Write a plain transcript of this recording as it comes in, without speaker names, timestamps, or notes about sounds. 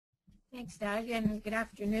Thanks, Doug, and good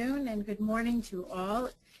afternoon and good morning to all.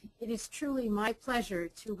 It is truly my pleasure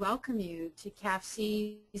to welcome you to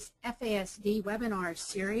CAFC's FASD webinar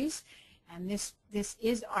series, and this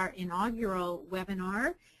is our inaugural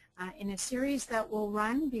webinar in a series that will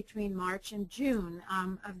run between March and June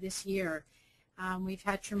of this year. We've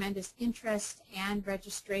had tremendous interest and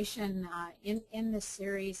registration in this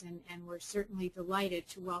series, and we're certainly delighted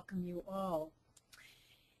to welcome you all.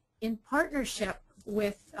 In partnership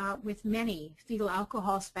with many fetal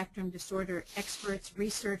alcohol spectrum disorder experts,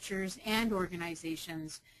 researchers, and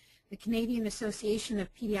organizations, the Canadian Association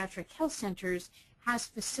of Pediatric Health Centers has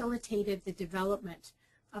facilitated the development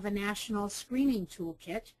of a national screening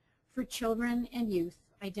toolkit for children and youth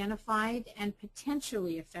identified and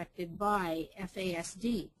potentially affected by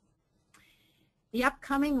FASD. The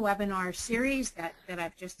upcoming webinar series that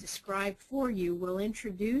I've just described for you will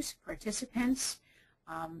introduce participants,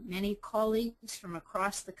 many colleagues from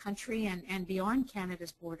across the country and beyond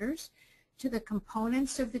Canada's borders, to the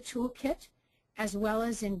components of the toolkit, as well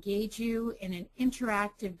as engage you in an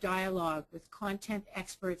interactive dialogue with content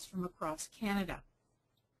experts from across Canada.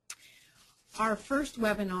 Our first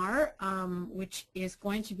webinar, which is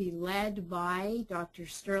going to be led by Dr.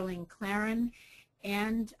 Sterling Claren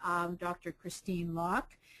and Dr. Christine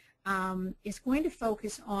Locke, is going to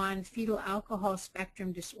focus on fetal alcohol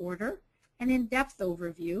spectrum disorder, an in-depth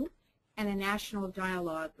overview, and a national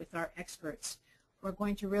dialogue with our experts. We're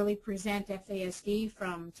going to really present FASD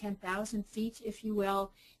from 10,000 feet, if you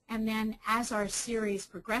will, and then as our series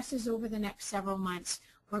progresses over the next several months,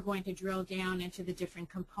 we're going to drill down into the different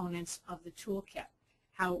components of the toolkit,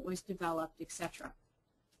 how it was developed, etc.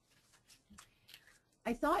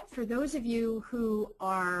 I thought for those of you who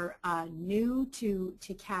are new to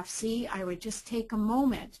CAFC, I would just take a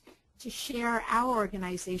moment to share our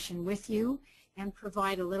organization with you and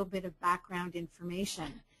provide a little bit of background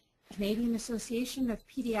information. The Canadian Association of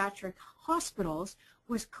Pediatric Hospitals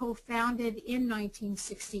was co-founded in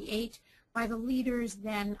 1968 by the leaders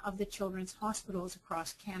then of the children's hospitals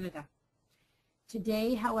across Canada.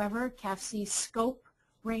 Today, however, CAFC's scope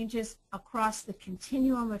ranges across the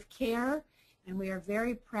continuum of care, and we are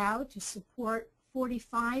very proud to support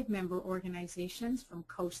 45 member organizations from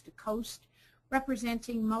coast to coast,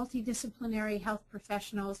 representing multidisciplinary health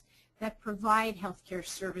professionals that provide healthcare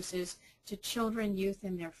services to children, youth,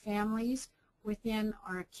 and their families within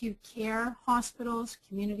our acute care hospitals,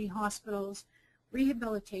 community hospitals,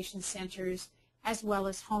 rehabilitation centers, as well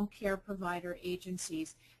as home care provider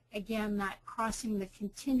agencies. Again, that crossing the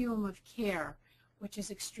continuum of care, which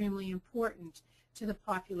is extremely important to the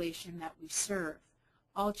population that we serve.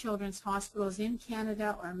 All children's hospitals in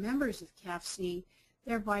Canada are members of CAFC,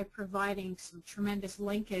 thereby providing some tremendous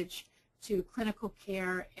linkage to clinical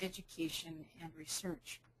care, education, and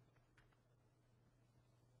research.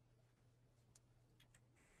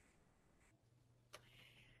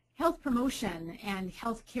 Health promotion and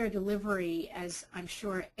health care delivery, as I'm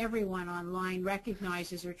sure everyone online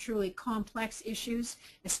recognizes, are truly complex issues,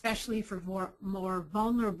 especially for more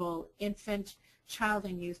vulnerable infant, child,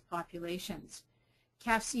 and youth populations.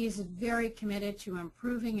 CAFC is very committed to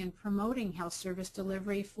improving and promoting health service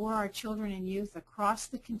delivery for our children and youth across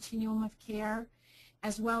the continuum of care,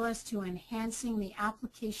 as well as to enhancing the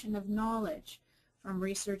application of knowledge from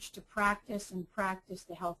research to practice and practice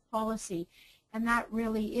to health policy. And that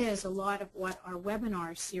really is a lot of what our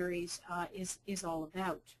webinar series is all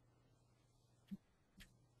about.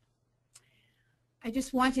 I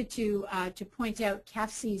just wanted to point out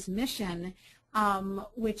CAFC's mission,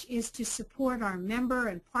 which is to support our member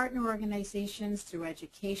and partner organizations through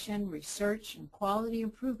education, research, and quality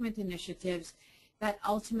improvement initiatives that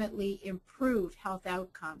ultimately improve health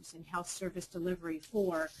outcomes and health service delivery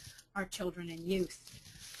for our children and youth.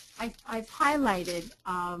 I've highlighted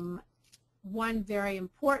one very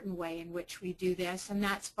important way in which we do this, and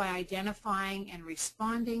that's by identifying and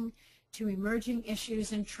responding to emerging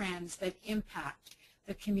issues and trends that impact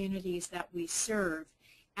the communities that we serve.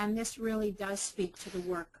 And this really does speak to the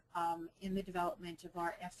work in the development of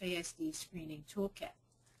our FASD screening toolkit.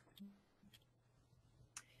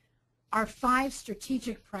 Our 5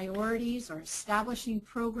 strategic priorities are establishing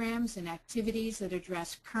programs and activities that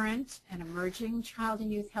address current and emerging child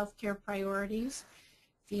and youth healthcare priorities,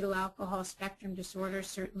 fetal alcohol spectrum disorder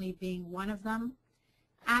certainly being one of them,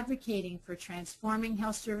 advocating for transforming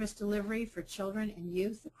health service delivery for children and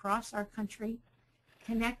youth across our country,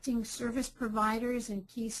 connecting service providers and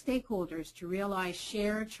key stakeholders to realize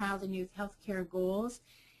shared child and youth healthcare goals,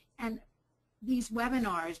 and these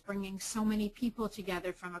webinars bringing so many people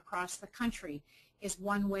together from across the country is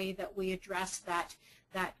one way that we address that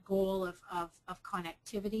goal of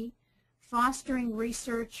connectivity. Fostering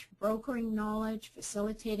research, brokering knowledge,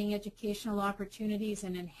 facilitating educational opportunities,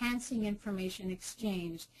 and enhancing information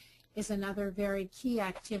exchange is another very key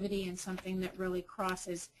activity and something that really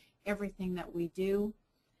crosses everything that we do,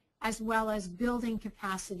 as well as building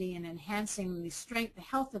capacity and enhancing the strength, the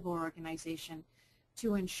health of our organization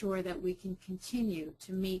to ensure that we can continue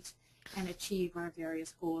to meet and achieve our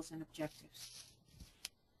various goals and objectives.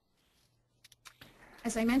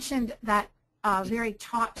 As I mentioned, that very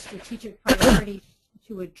top strategic priority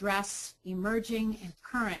to address emerging and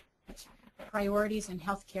current priorities and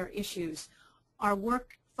healthcare issues. Our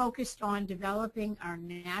work focused on developing our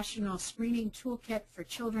national screening toolkit for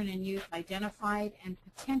children and youth identified and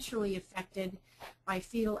potentially affected by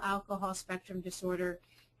fetal alcohol spectrum disorder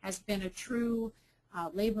has been a true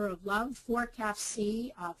labor of love for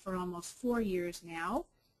CAFC for almost 4 years now,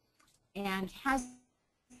 and has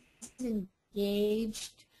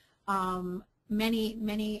engaged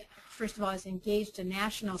first of all, has engaged a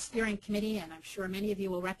national steering committee, and I'm sure many of you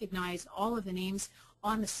will recognize all of the names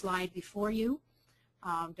on the slide before you.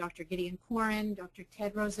 Dr. Gideon Corin, Dr.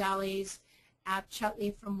 Ted Rosales, Ab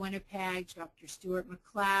Chutley from Winnipeg, Dr. Stuart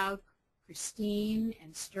McLeod, Christine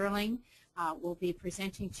and Sterling will be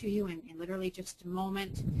presenting to you in literally just a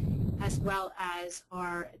moment, as well as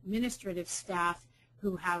our administrative staff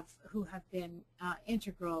who have been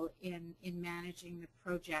integral in managing the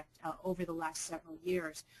project over the last several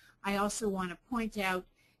years. I also want to point out,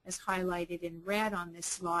 as highlighted in red on this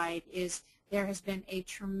slide, is there has been a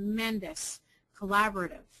tremendous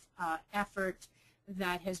collaborative effort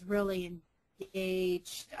that has really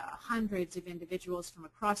engaged hundreds of individuals from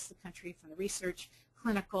across the country, from the research,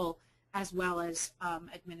 clinical, as well as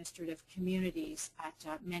administrative communities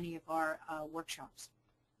at many of our workshops.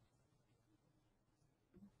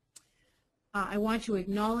 I want to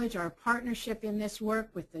acknowledge our partnership in this work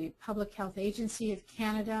with the Public Health Agency of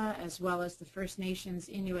Canada, as well as the First Nations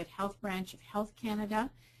Inuit Health Branch of Health Canada,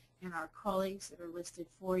 and our colleagues that are listed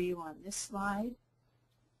for you on this slide.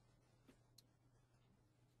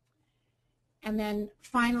 And then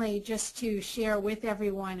finally, just to share with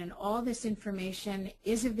everyone, and all this information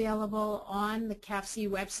is available on the CAFC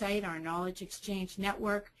website, our Knowledge Exchange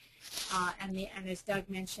Network, and as Doug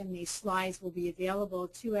mentioned, these slides will be available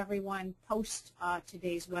to everyone post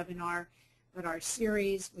today's webinar, but our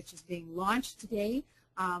series, which is being launched today,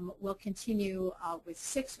 will continue with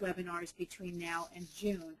 6 webinars between now and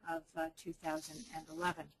June of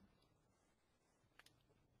 2011.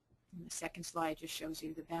 And the second slide just shows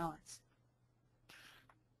you the balance.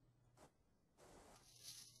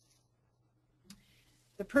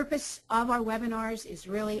 The purpose of our webinars is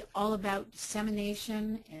really all about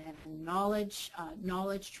dissemination and knowledge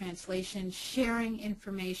translation, sharing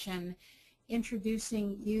information,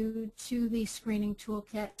 introducing you to the screening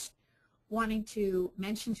toolkit, wanting to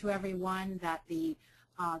mention to everyone that the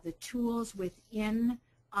tools within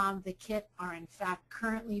the kit are in fact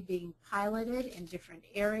currently being piloted in different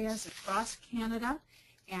areas across Canada,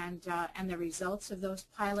 and the results of those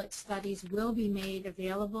pilot studies will be made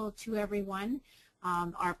available to everyone.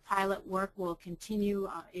 Our pilot work will continue.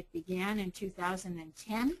 It began in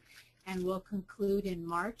 2010 and will conclude in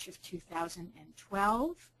March of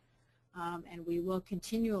 2012. And we will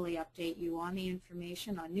continually update you on the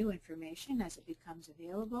information, on new information as it becomes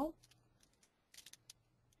available.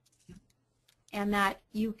 And that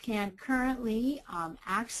you can currently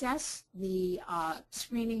access the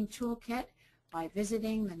screening toolkit by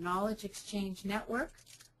visiting the Knowledge Exchange Network.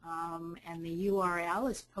 And the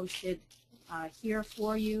URL is posted here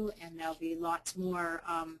for you, and there'll be lots more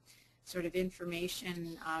sort of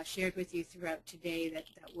information shared with you throughout today that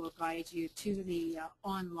will guide you to the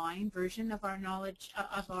online version of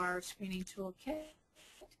our screening toolkit.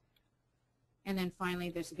 And then finally,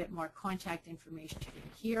 there's a bit more contact information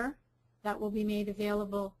here that will be made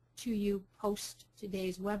available to you post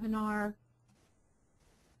today's webinar.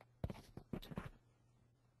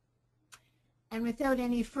 And without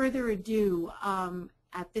any further ado,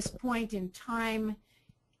 at this point in time,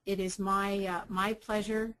 it is my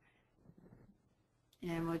pleasure,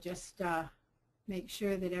 and we'll just make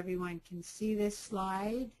sure that everyone can see this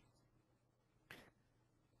slide.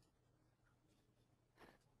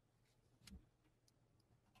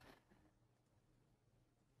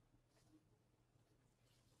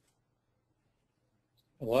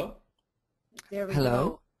 Hello? There we Hello.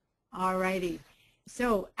 go. All righty.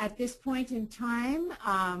 So at this point in time,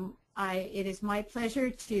 it is my pleasure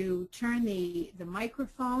to turn the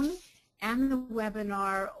microphone and the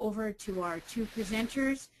webinar over to our 2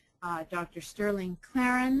 presenters, Dr. Sterling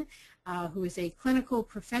Claren, who is a clinical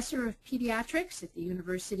professor of pediatrics at the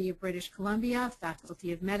University of British Columbia,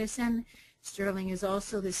 Faculty of Medicine, Sterling is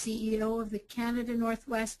also the CEO of the Canada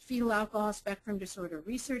Northwest Fetal Alcohol Spectrum Disorder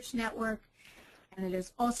Research Network. And it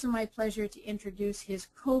is also my pleasure to introduce his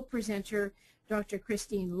co-presenter, Dr.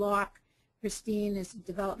 Christine Locke. Christine is a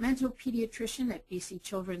developmental pediatrician at BC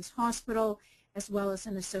Children's Hospital, as well as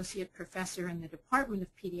an associate professor in the Department of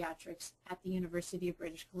Pediatrics at the University of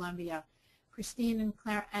British Columbia. Christine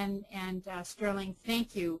and Sterling,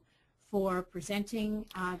 thank you for presenting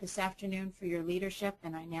this afternoon, for your leadership,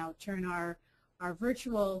 and I now turn our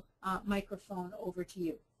virtual microphone over to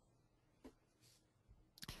you.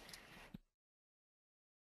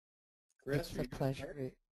 Chris, it's a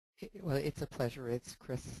pleasure. Well, it's a pleasure. It's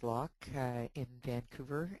Chris Locke in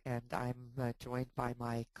Vancouver, and I'm joined by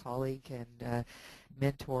my colleague and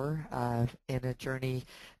mentor in a journey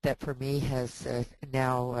that for me has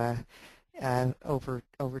now over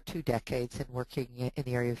 2 decades in working in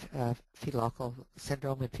the area of fetal alcohol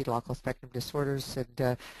syndrome and fetal alcohol spectrum disorders,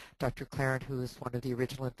 and Dr. Claren, who is one of the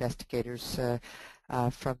original investigators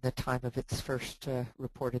from the time of its first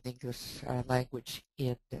report in the English language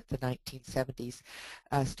in the 1970s.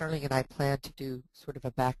 Sterling and I plan to do sort of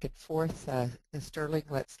a back and forth. Sterling,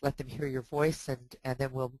 let's let them hear your voice, and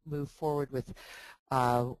then we'll move forward with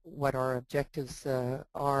what our objectives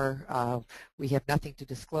are. We have nothing to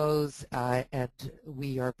disclose, and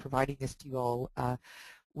we are providing this to you all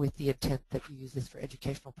with the intent that you use this for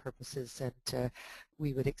educational purposes, and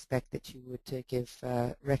we would expect that you would give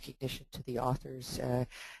recognition to the authors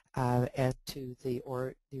and to the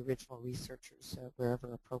original researchers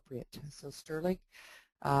wherever appropriate. So Sterling,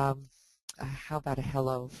 how about a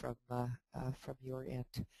hello from your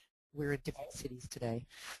end? We're in different cities today.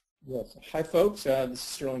 Yes. Hi, folks. This is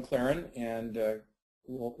Sterling Claren, and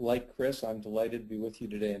like Chris, I'm delighted to be with you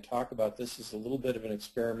today and talk about this. As a little bit of an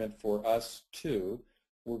experiment for us, too.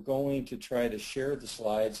 We're going to try to share the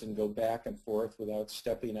slides and go back and forth without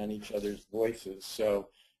stepping on each other's voices. So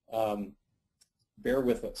bear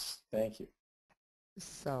with us. Thank you.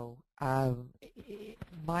 So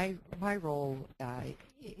my role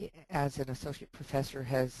as an associate professor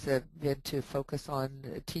has been to focus on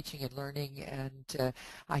teaching and learning, and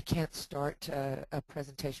I can't start a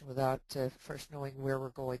presentation without first knowing where we're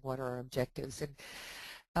going, what are our objectives. And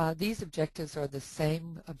these objectives are the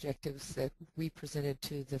same objectives that we presented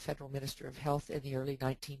to the Federal Minister of Health in the early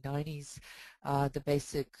 1990s, the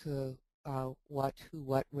basic what, who,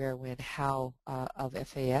 what, where, when, how of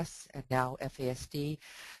FAS, and now FASD.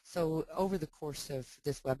 So over the course of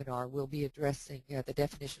this webinar, we'll be addressing the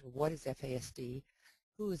definition of what is FASD,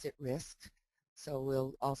 who is at risk. So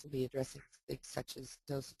we'll also be addressing things such as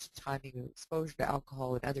dosage, timing of exposure to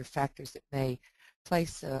alcohol, and other factors that may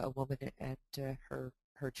place a woman and her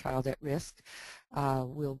child at risk.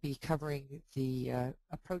 We'll be covering the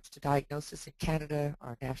approach to diagnosis in Canada,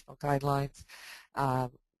 our national guidelines.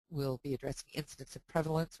 We'll be addressing incidence of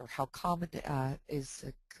prevalence, or how common is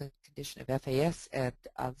a condition of FAS and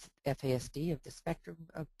of FASD, of the spectrum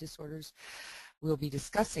of disorders. We'll be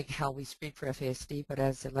discussing how we screen for FASD, but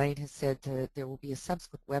as Elaine has said, there will be a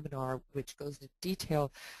subsequent webinar which goes into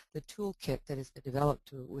detail the toolkit that has been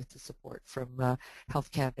developed with the support from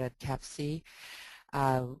Health Canada and CAPC.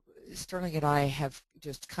 Sterling and I have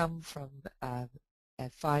just come from a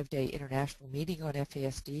 5-day international meeting on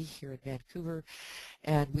FASD here in Vancouver,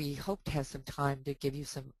 and we hope to have some time to give you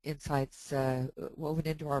some insights woven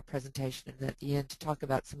into our presentation, and at the end to talk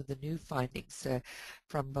about some of the new findings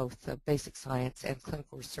from both basic science and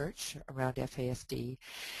clinical research around FASD,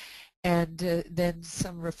 and then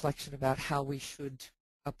some reflection about how we should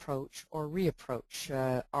approach or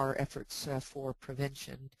reapproach our efforts for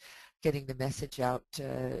prevention, getting the message out,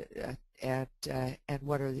 and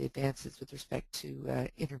what are the advances with respect to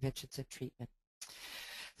interventions and treatment.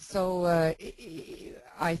 So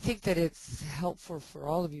I think that it's helpful for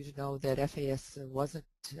all of you to know that FAS wasn't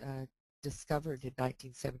discovered in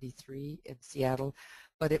 1973 in Seattle,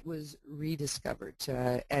 but it was rediscovered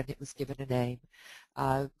and it was given a name.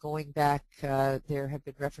 Going back, there have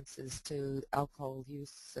been references to alcohol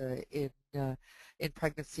use in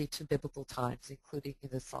pregnancy to biblical times, including in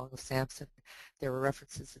the Song of Samson. There were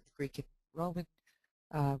references in the Greek and Roman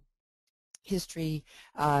history,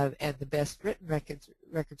 and the best written records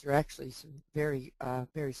are actually some very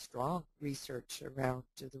strong research around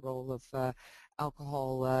the role of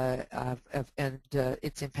alcohol and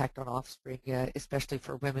its impact on offspring, especially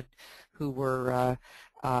for women who were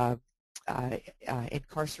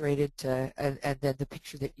incarcerated, and then the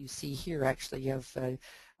picture that you see here actually of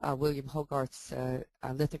William Hogarth's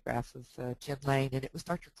lithograph of Jim Lane, and it was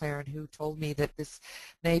Dr. Claren who told me that this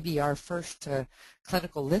may be our first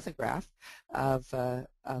clinical lithograph of a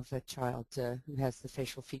child who has the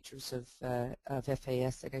facial features of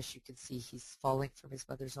FAS, and as you can see, he's falling from his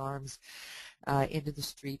mother's arms into the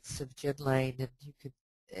streets of Gin Lane, and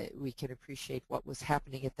we can appreciate what was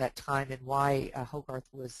happening at that time and why Hogarth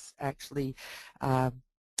was actually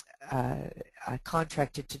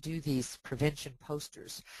contracted to do these prevention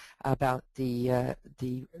posters about the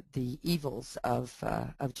evils of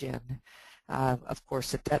gin. Of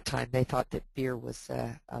course, at that time, they thought that beer was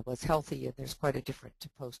healthy, and there's quite a different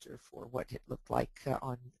poster for what it looked like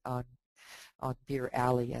on Beer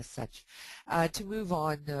Alley as such. To move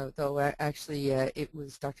on, though, actually, it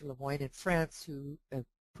was Dr. Lemoyne in France who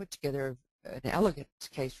put together an elegant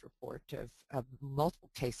case report of multiple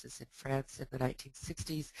cases in France in the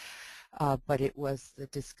 1960s, but it was the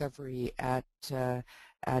discovery at the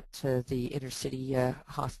inner city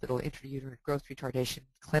hospital intrauterine growth retardation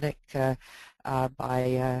clinic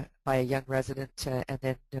by a young resident, and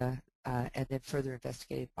then further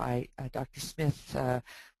investigated by Dr. Smith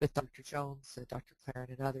with Dr. Jones, Dr. Claren,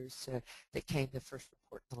 and others that came the first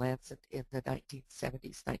report in the Lancet in the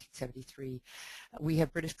 1970s, 1973. We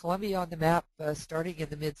have British Columbia on the map starting in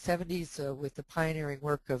the mid-70s with the pioneering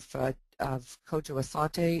work of Kojo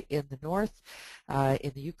Asante in the north,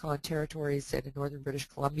 in the Yukon territories and in northern British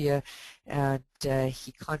Columbia, and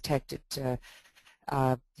he contacted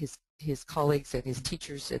his colleagues and his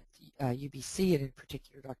teachers at UBC, and in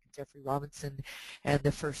particular Dr. Jeffrey Robinson, and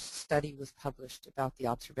the first study was published about the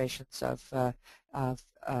observations of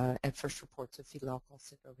and first reports of fetal alcohol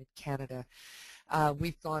syndrome in Canada.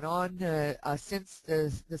 We've gone on since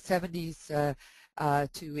the 70s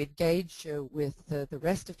to engage with the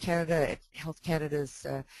rest of Canada and Health Canada's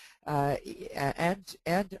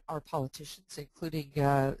and our politicians, including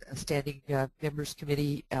a standing members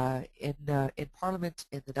committee in Parliament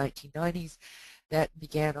in the 1990s, that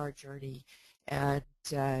began our journey, and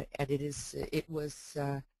it was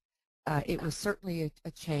certainly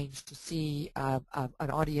a change to see an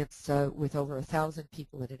audience with over 1,000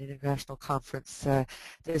 people at an international conference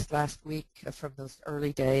this last week from those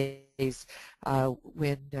early days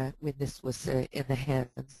when this was in the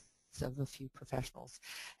hands of a few professionals.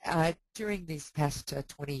 During these past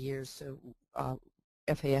 20 years,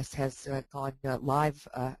 FAS has gone live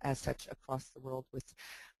as such across the world with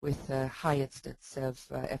high incidence of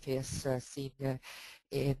FAS seen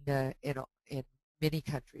in many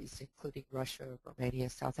countries, including Russia, Romania,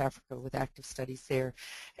 South Africa, with active studies there.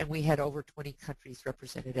 And we had over 20 countries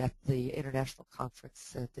represented at the international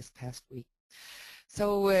conference this past week.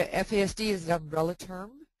 So FASD is an umbrella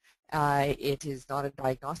term. It is not a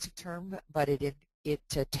diagnostic term, but it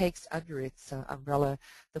takes under its umbrella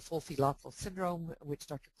the full fetal alcohol syndrome, which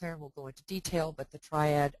Dr. Claren will go into detail, but the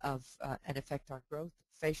triad of an effect on growth,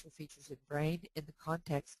 facial features in brain in the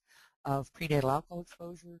context of prenatal alcohol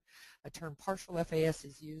exposure. A term partial FAS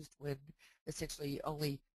is used when essentially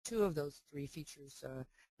only two of those three features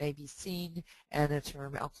may be seen, and a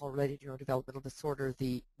term alcohol-related neurodevelopmental disorder,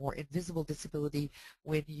 the more invisible disability,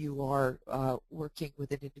 when you are working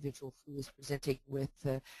with an individual who is presenting with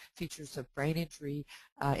features of brain injury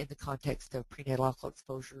in the context of prenatal alcohol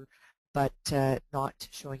exposure, but not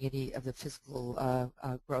showing any of the physical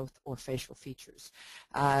growth or facial features.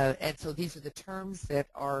 And so these are the terms that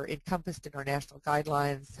are encompassed in our national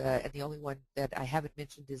guidelines, and the only one that I haven't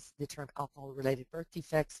mentioned is the term alcohol-related birth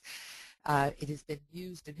defects. It has been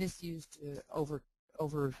used and misused over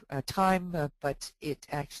time, but it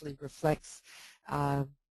actually reflects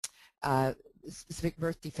specific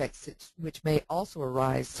birth defects which may also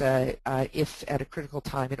arise if at a critical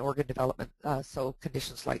time in organ development. So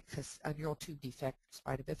conditions like a neural tube defect,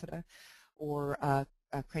 spina bifida, or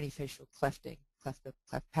craniofacial clefting, cleft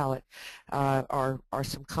palate, are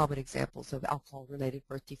some common examples of alcohol-related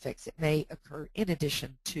birth defects. It may occur in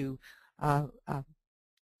addition to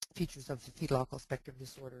features of the fetal alcohol spectrum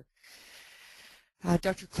disorder.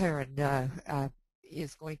 Dr. Claren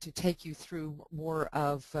is going to take you through more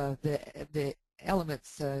of the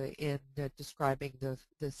elements in describing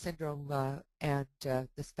the syndrome and the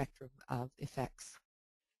spectrum of effects.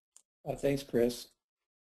 Thanks, Chris.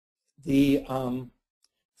 The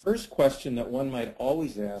first question that one might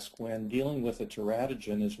always ask when dealing with a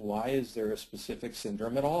teratogen is, why is there a specific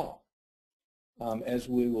syndrome at all? As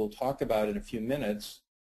we will talk about in a few minutes,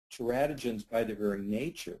 teratogens by their very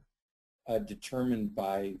nature determined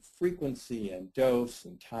by frequency and dose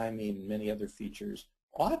and timing and many other features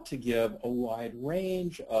ought to give a wide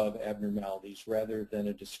range of abnormalities rather than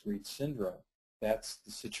a discrete syndrome. That's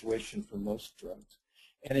the situation for most drugs.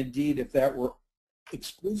 And indeed, if that were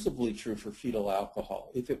exclusively true for fetal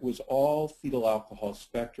alcohol. If it was all fetal alcohol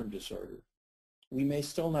spectrum disorder, we may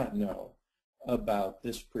still not know about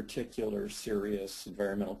this particular serious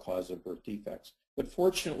environmental cause of birth defects. But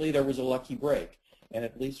fortunately, there was a lucky break. And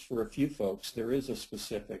at least for a few folks, there is a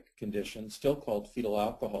specific condition still called fetal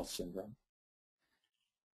alcohol syndrome.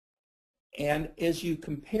 And as you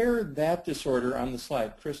compare that disorder on the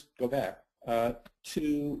slide, Chris, go back,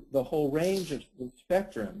 to the whole range of the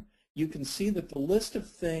spectrum, you can see that the list of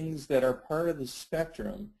things that are part of the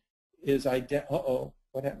spectrum is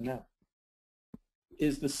what happened now?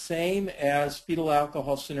 Is the same as fetal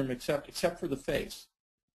alcohol syndrome except for the face.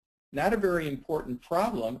 Not a very important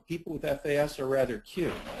problem. People with FAS are rather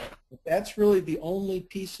cute. But that's really the only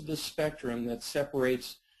piece of the spectrum that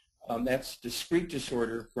separates that's discrete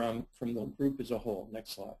disorder from the group as a whole.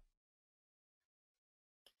 Next slide.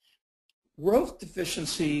 Growth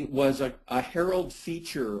deficiency was a herald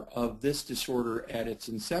feature of this disorder at its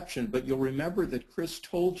inception, but you'll remember that Chris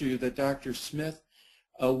told you that Dr. Smith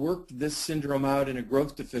worked this syndrome out in a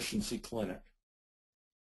growth deficiency clinic.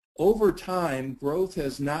 Over time, growth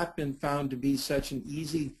has not been found to be such an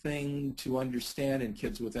easy thing to understand in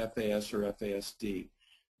kids with FAS or FASD.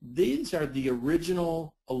 These are the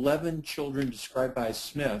original 11 children described by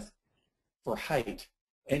Smith for height,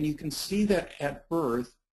 and you can see that at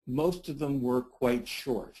birth, most of them were quite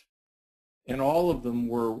short, and all of them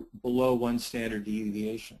were below 1 standard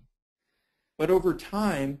deviation. But over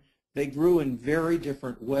time, they grew in very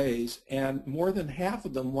different ways, and more than half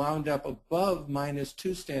of them wound up above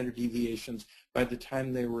 -2 standard deviations by the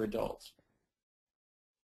time they were adults.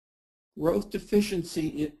 Growth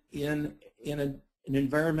deficiency in an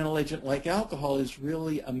environmental agent like alcohol is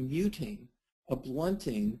really a muting, a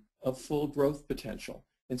blunting of full growth potential.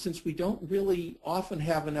 And since we don't really often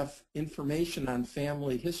have enough information on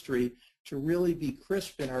family history to really be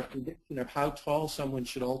crisp in our prediction of how tall someone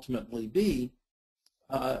should ultimately be,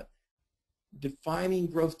 defining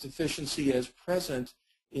growth deficiency as present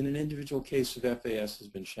in an individual case of FAS has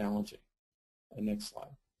been challenging. Next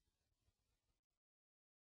slide.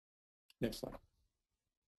 Next slide.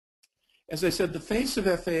 As I said, the face of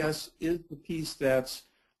FAS is the piece that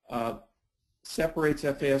separates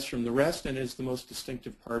FAS from the rest and is the most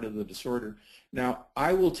distinctive part of the disorder. Now,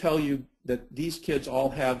 I will tell you that these kids all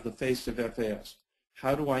have the face of FAS.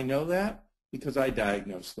 How do I know that? Because I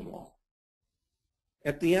diagnosed them all.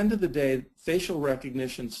 At the end of the day, facial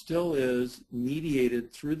recognition still is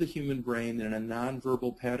mediated through the human brain in a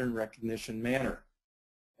nonverbal pattern recognition manner.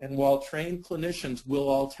 And while trained clinicians will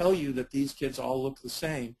all tell you that these kids all look the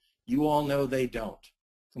same, you all know they don't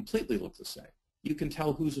completely look the same. You can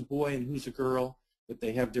tell who's a boy and who's a girl, that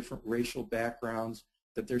they have different racial backgrounds,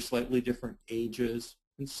 that they're slightly different ages,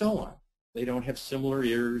 and so on. They don't have similar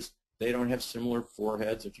ears. They don't have similar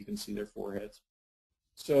foreheads, if you can see their foreheads.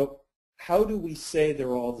 So how do we say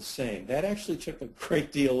they're all the same? That actually took a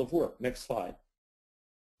great deal of work. Next slide.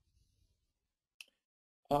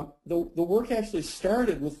 The work actually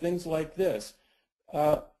started with things like this.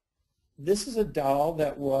 This is a doll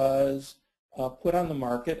that was put on the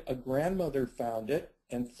market. A grandmother found it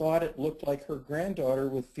and thought it looked like her granddaughter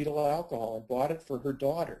with fetal alcohol and bought it for her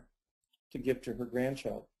daughter to give to her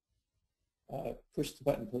grandchild. Push the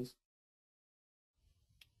button, please.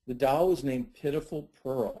 The doll was named Pitiful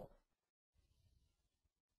Pearl.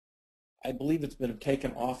 I believe it's been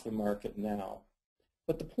taken off the market now.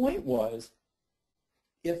 But the point was,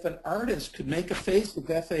 if an artist could make a face of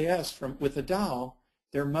FAS with a doll,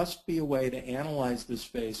 there must be a way to analyze this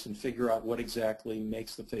face and figure out what exactly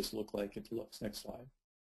makes the face look like it looks. Next slide.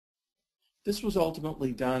 This was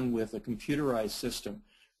ultimately done with a computerized system.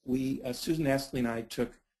 Susan Astley and I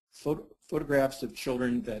took photographs of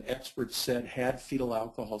children that experts said had fetal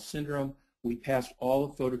alcohol syndrome. We passed all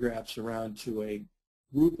the photographs around to a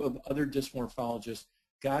group of other dysmorphologists,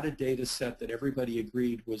 got a data set that everybody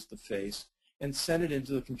agreed was the face, and sent it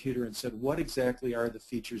into the computer and said, what exactly are the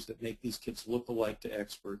features that make these kids look alike to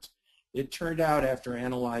experts? It turned out, after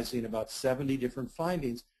analyzing about 70 different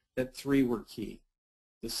findings, that 3 were key.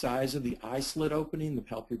 The size of the eye slit opening, the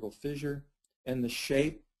palpebral fissure, and the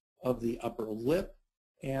shape of the upper lip,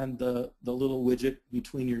 and the little widget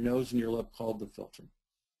between your nose and your lip called the philtrum.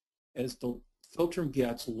 As the philtrum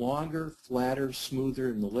gets longer, flatter, smoother,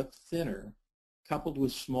 and the lip thinner, coupled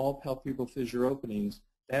with small palpebral fissure openings,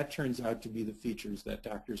 that turns out to be the features that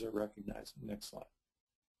doctors are recognizing. Next slide.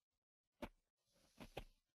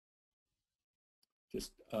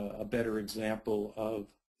 Just a better example of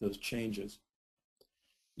those changes.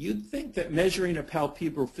 You'd think that measuring a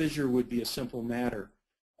palpebral fissure would be a simple matter,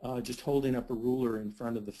 just holding up a ruler in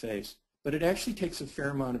front of the face. But it actually takes a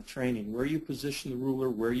fair amount of training. Where you position the ruler,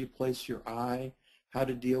 where you place your eye, how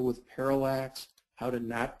to deal with parallax, how to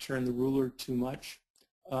not turn the ruler too much.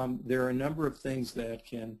 There are a number of things that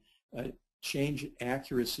can change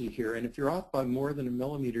accuracy here. And if you're off by more than a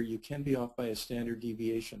millimeter, you can be off by a standard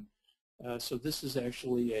deviation. So this is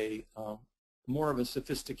actually a more of a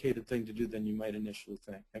sophisticated thing to do than you might initially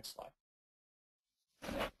think. Next slide.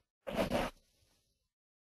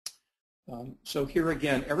 So here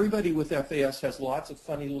again, everybody with FAS has lots of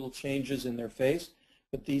funny little changes in their face,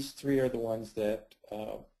 but these three are the ones that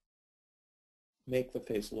make the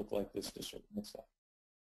face look like this disorder. Next slide.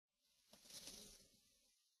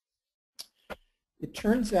 It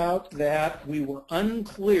turns out that we were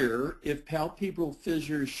unclear if palpebral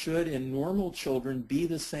fissures should in normal children be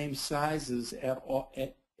the same sizes at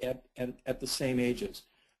the same ages.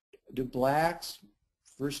 Do blacks,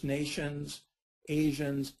 First Nations,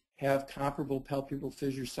 Asians have comparable palpebral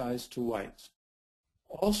fissure size to whites?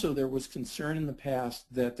 Also, there was concern in the past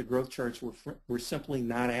that the growth charts were simply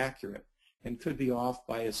not accurate and could be off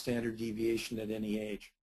by a standard deviation at any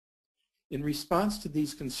age. In response to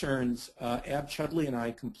these concerns, Ab Chudley and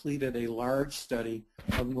I completed a large study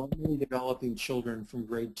of normally developing children from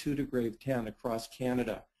grade 2 to grade 10 across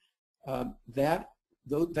Canada. That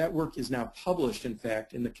work is now published, in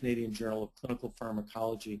fact, in the Canadian Journal of Clinical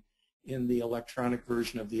Pharmacology in the electronic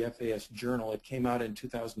version of the FAS journal. It came out in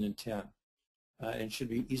 2010 and should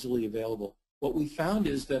be easily available. What we found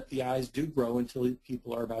is that the eyes do grow until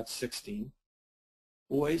people are about 16.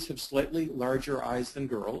 Boys have slightly larger eyes than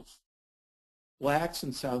girls. Blacks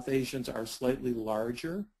and South Asians are slightly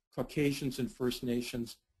larger, Caucasians and First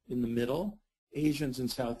Nations in the middle, Asians and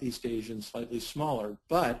Southeast Asians slightly smaller.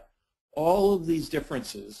 But all of these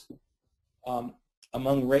differences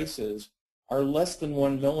among races are less than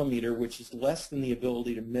 1 millimeter, which is less than the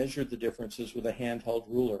ability to measure the differences with a handheld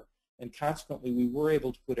ruler. And consequently, we were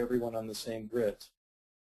able to put everyone on the same grids.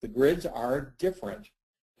 The grids are different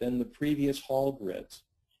than the previous Hall grids.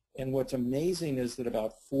 And what's amazing is that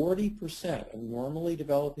about 40% of normally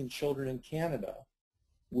developing children in Canada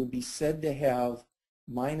would be said to have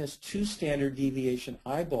 -2 standard deviation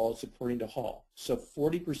eyeballs according to Hall. So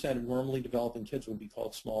 40% of normally developing kids would be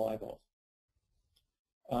called small eyeballs.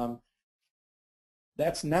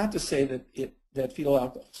 That's not to say that fetal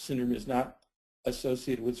alcohol syndrome is not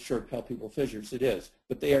associated with short palpebral fissures. It is,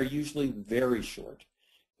 but they are usually very short.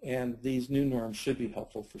 And these new norms should be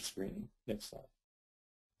helpful for screening. Next slide.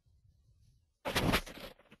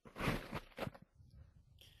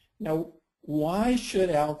 Now, why should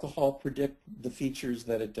alcohol predict the features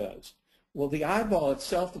that it does? Well, the eyeball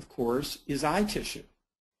itself, of course, is eye tissue.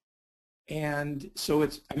 And so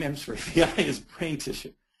the eye is brain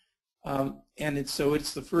tissue. So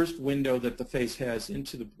it's the first window that the face has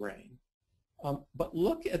into the brain. But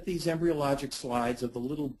look at these embryologic slides of the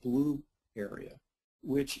little blue area,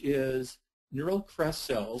 which is neural crest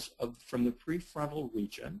cells from the prefrontal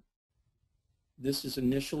region. This is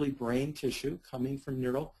initially brain tissue coming from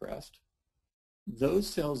neural crest. Those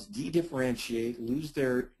cells dedifferentiate, lose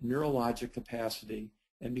their neurologic capacity,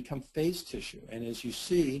 and become face tissue. And as you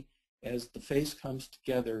see, as the face comes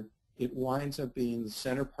together, it winds up being the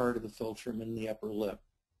center part of the philtrum in the upper lip.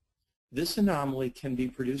 This anomaly can be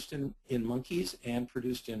produced in monkeys and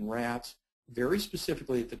produced in rats, very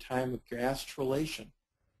specifically at the time of gastrulation,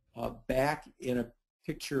 back in a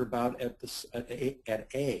picture about at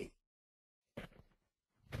A.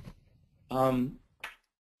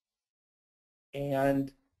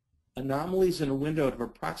 And anomalies in a window of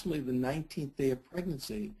approximately the 19th day of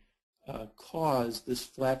pregnancy cause this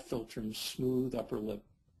flat philtrum, smooth upper lip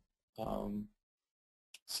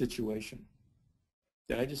situation.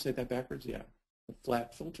 Did I just say that backwards? Yeah. The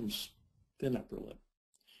flat philtrum, thin upper lip.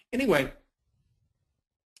 Anyway,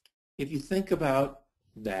 if you think about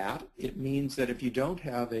that, it means that if you don't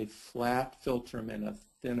have a flat philtrum and a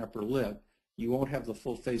thin upper lip, you won't have the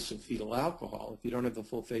full face of fetal alcohol. If you don't have the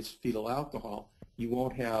full face of fetal alcohol, you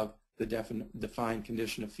won't have the defined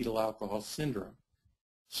condition of fetal alcohol syndrome.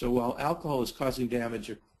 So while alcohol is causing damage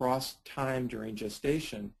across time during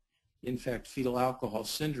gestation, in fact, fetal alcohol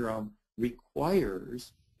syndrome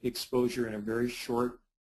requires exposure in a very short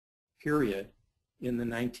period in the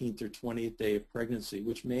 19th or 20th day of pregnancy,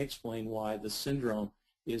 which may explain why the syndrome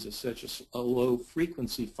is such a low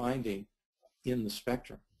frequency finding in the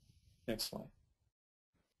spectrum. Next slide.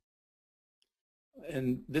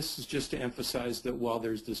 And this is just to emphasize that while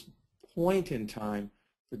there's this point in time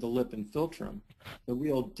for the lip and philtrum, the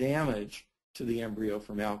real damage to the embryo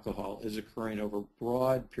from alcohol is occurring over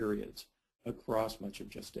broad periods across much of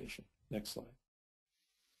gestation. Next slide.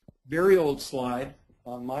 Very old slide.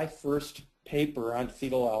 My first paper on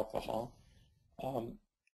fetal alcohol.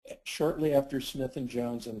 Shortly after Smith and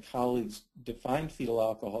Jones and colleagues defined fetal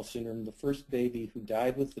alcohol syndrome, the first baby who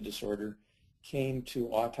died with the disorder came to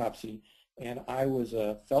autopsy, and I was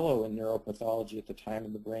a fellow in neuropathology at the time,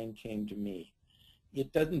 and the brain came to me.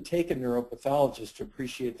 It doesn't take a neuropathologist to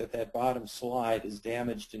appreciate that that bottom slide is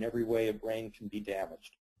damaged in every way a brain can be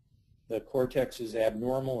damaged. The cortex is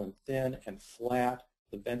abnormal and thin and flat.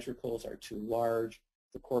 The ventricles are too large.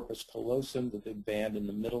 The corpus callosum, the big band in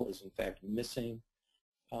the middle, is in fact missing.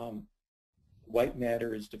 White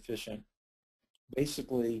matter is deficient.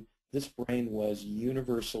 Basically, this brain was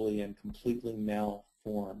universally and completely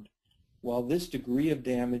malformed. While this degree of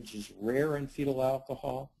damage is rare in fetal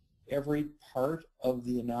alcohol, every part of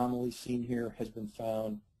the anomaly seen here has been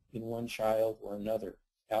found in one child or another.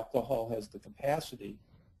 Alcohol has the capacity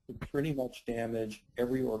to pretty much damage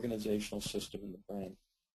every organizational system in the brain.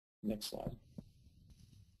 Next slide.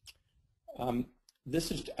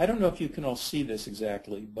 This is, I don't know if you can all see this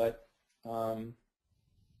exactly, but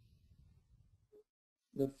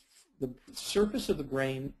the surface of the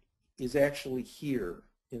brain is actually here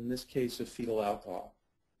in this case of fetal alcohol.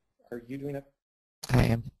 Are you doing it? I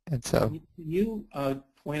am, and so. Can you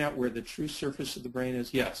point out where the true surface of the brain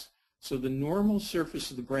is? Yes. So the normal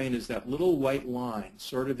surface of the brain is that little white line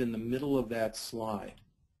sort of in the middle of that slide.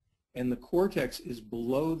 And the cortex is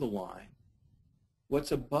below the line.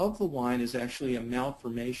 What's above the line is actually a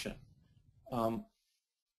malformation.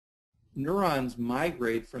 Neurons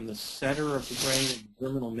migrate from the center of the brain and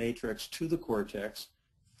germinal matrix to the cortex,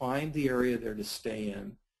 find the area there to stay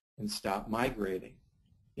in, and stop migrating.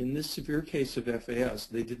 In this severe case of FAS,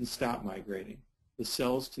 they didn't stop migrating. The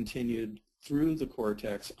cells continued through the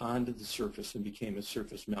cortex onto the surface and became a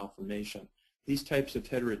surface malformation. These types of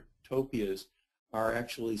heterotopias are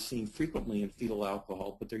actually seen frequently in fetal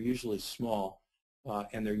alcohol, but they're usually small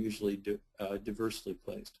and they're usually diversely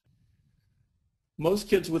placed. Most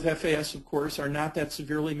kids with FAS, of course, are not that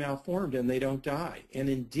severely malformed and they don't die. And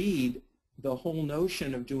indeed, the whole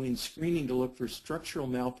notion of doing screening to look for structural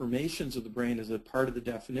malformations of the brain as a part of the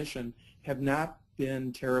definition have not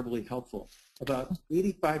been terribly helpful. About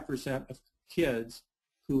 85% of kids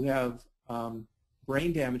who have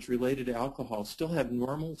brain damage related to alcohol still have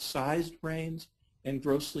normal sized brains and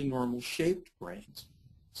grossly normal shaped brains.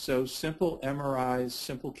 So simple MRIs,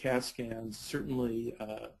 simple CAT scans, certainly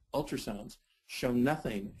ultrasounds show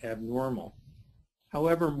nothing abnormal.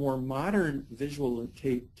 However, more modern visual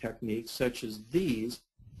techniques such as these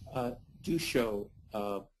do show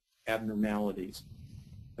abnormalities.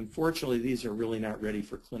 Unfortunately, these are really not ready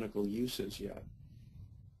for clinical uses yet.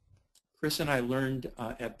 Chris and I learned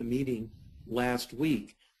at the meeting last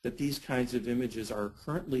week that these kinds of images are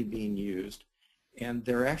currently being used, and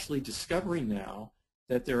they're actually discovering now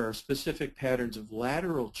that there are specific patterns of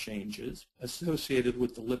lateral changes associated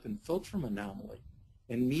with the lip and philtrum anomaly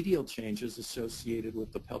and medial changes associated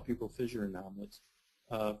with the palpebral fissure anomalies,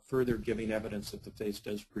 further giving evidence that the face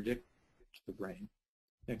does predict the brain.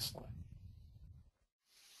 Next slide.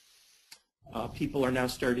 People are now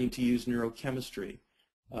starting to use neurochemistry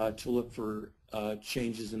to look for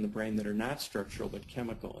changes in the brain that are not structural but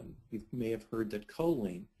chemical. And you may have heard that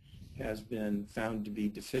choline has been found to be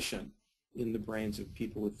deficient in the brains of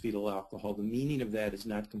people with fetal alcohol. The meaning of that is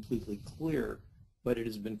not completely clear, but it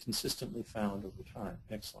has been consistently found over time.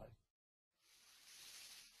 Next slide.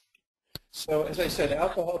 So as I said,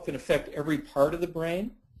 alcohol can affect every part of the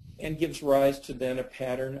brain and gives rise to then a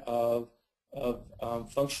pattern of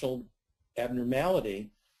functional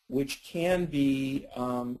abnormality, which can be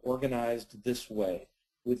organized this way,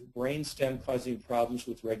 with brainstem causing problems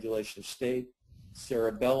with regulation of state,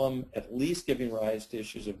 cerebellum at least giving rise to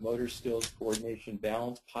issues of motor skills, coordination,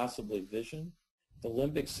 balance, possibly vision, the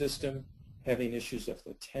limbic system having issues of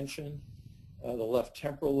attention, the left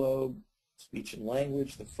temporal lobe, speech and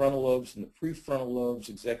language, the frontal lobes and the prefrontal lobes,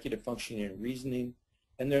 executive functioning and reasoning,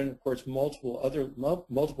 and then of course multiple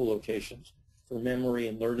locations for memory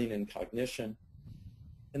and learning and cognition.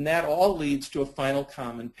 And that all leads to a final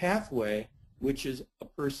common pathway, which is a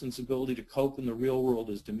person's ability to cope in the real world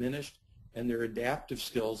is diminished and their adaptive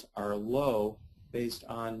skills are low based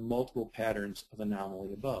on multiple patterns of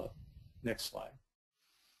anomaly above. Next slide.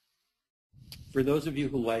 For those of you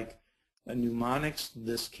who like mnemonics,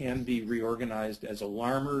 this can be reorganized as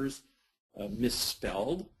alarmers,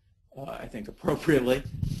 misspelled, I think appropriately,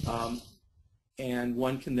 and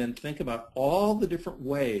one can then think about all the different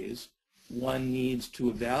ways one needs to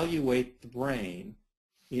evaluate the brain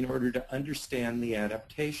in order to understand the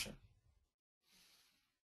adaptation.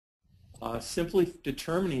 Simply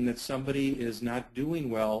determining that somebody is not doing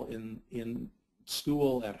well in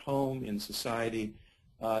school, at home, in society,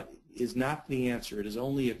 is not the answer. It is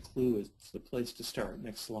only a clue. It's the place to start.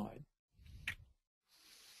 Next slide.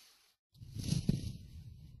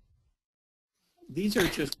 These are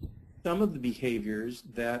just some of the behaviors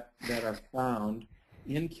that are found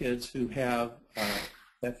in kids who have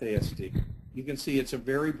FASD. You can see it's a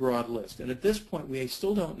very broad list. And at this point, we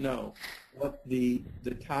still don't know what the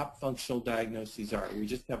top functional diagnoses are. We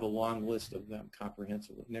just have a long list of them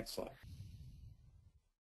comprehensively. Next slide.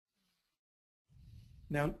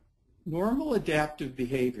 Now, normal adaptive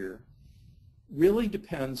behavior really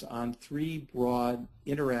depends on three broad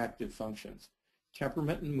interactive functions: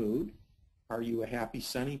 temperament and mood. Are you a happy,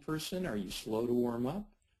 sunny person? Are you slow to warm up?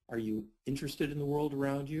 Are you interested in the world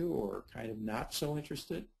around you or kind of not so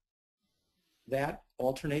interested? That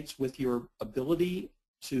alternates with your ability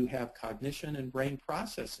to have cognition and brain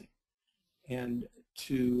processing and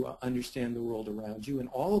to understand the world around you. And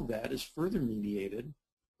all of that is further mediated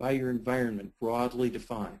by your environment, broadly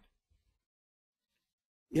defined.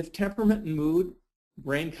 If temperament and mood,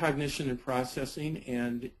 brain cognition and processing,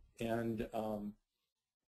 and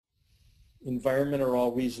environment are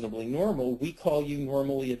all reasonably normal, we call you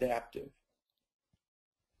normally adaptive,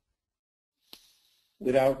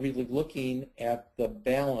 without really looking at the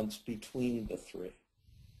balance between the three.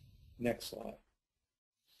 Next slide.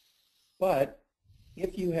 But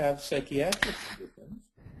if you have psychiatric conditions,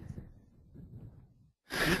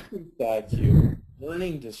 decreased IQ,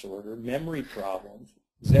 learning disorder, memory problems,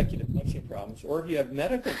 executive functioning problems, or if you have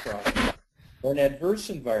medical problems or an adverse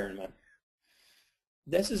environment,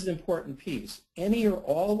 this is an important piece. Any or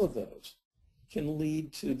all of those can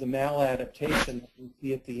lead to the maladaptation that we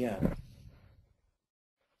see at the end.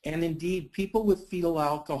 And indeed, people with fetal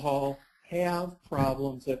alcohol have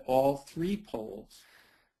problems at all three poles.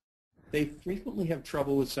 They frequently have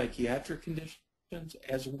trouble with psychiatric conditions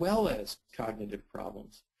as well as cognitive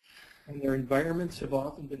problems. And their environments have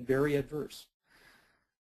often been very adverse.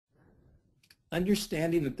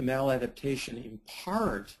 Understanding that the maladaptation in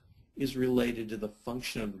part is related to the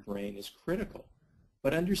function of the brain is critical.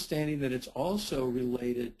 But understanding that it's also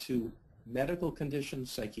related to medical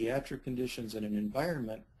conditions, psychiatric conditions, and an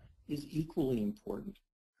environment is equally important.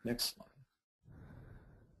 Next slide.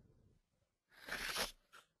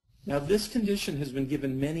 Now, this condition has been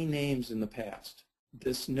given many names in the past.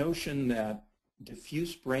 This notion that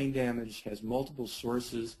diffuse brain damage has multiple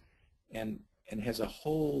sources and has a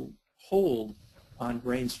hold on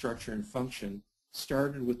brain structure and function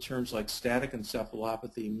started with terms like static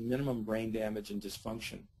encephalopathy, minimum brain damage, and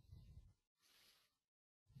dysfunction.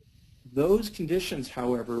 Those conditions,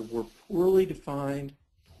 however, were poorly defined,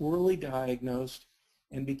 poorly diagnosed,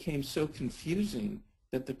 and became so confusing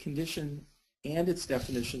that the condition and its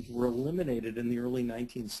definitions were eliminated in the early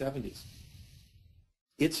 1970s.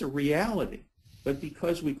 It's a reality, but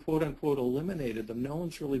because we quote-unquote eliminated them, no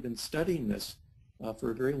one's really been studying this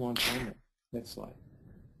for a very long time now. Next slide.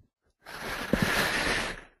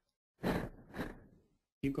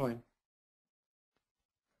 Keep going.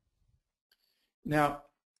 Now,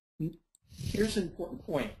 here's an important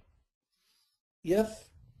point. If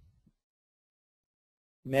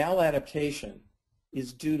maladaptation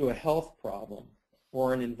is due to a health problem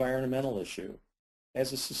or an environmental issue,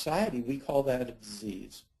 as a society, we call that a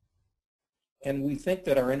disease. And we think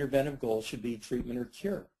that our interventive goal should be treatment or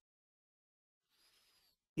cure.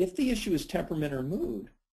 If the issue is temperament or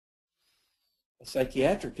mood, a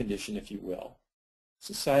psychiatric condition, if you will,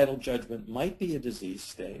 societal judgment might be a disease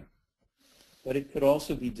state, but it could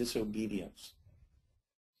also be disobedience.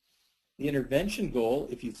 The intervention goal,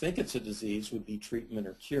 if you think it's a disease, would be treatment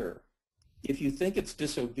or cure. If you think it's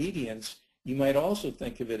disobedience, you might also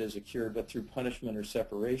think of it as a cure, but through punishment or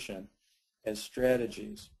separation as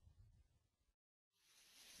strategies.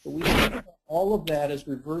 But we think about all of that as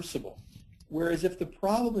reversible. Whereas if the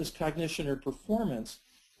problem is cognition or performance,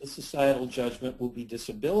 the societal judgment will be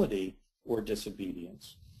disability or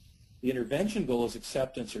disobedience. The intervention goal is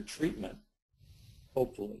acceptance or treatment,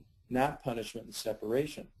 hopefully, not punishment and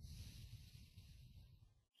separation.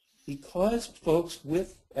 Because folks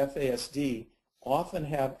with FASD often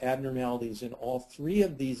have abnormalities in all three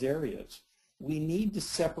of these areas, we need to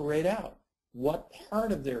separate out what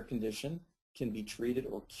part of their condition can be treated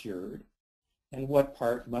or cured and what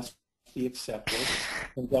part must be accepted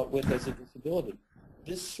and dealt with as a disability.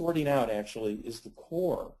 This sorting out actually is the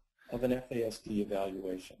core of an FASD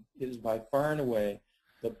evaluation. It is by far and away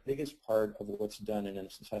the biggest part of what's done in an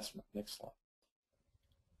assessment. Next slide.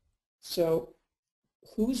 So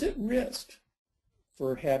who's at risk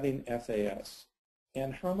for having FAS?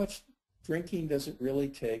 And how much drinking does it really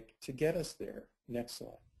take to get us there? Next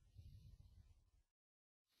slide.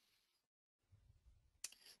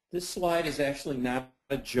 This slide is actually not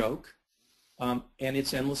a joke, and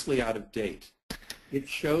it's endlessly out of date. It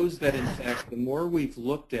shows that, in fact, the more we've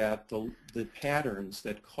looked at the patterns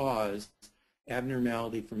that cause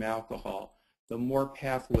abnormality from alcohol, the more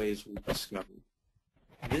pathways we've discovered.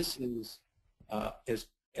 This is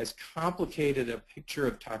as complicated a picture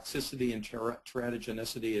of toxicity and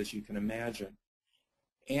teratogenicity as you can imagine.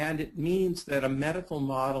 And it means that a medical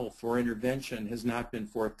model for intervention has not been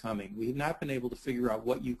forthcoming. We have not been able to figure out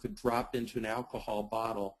what you could drop into an alcohol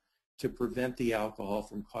bottle to prevent the alcohol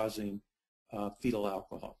from causing fetal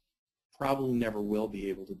alcohol. Probably never will be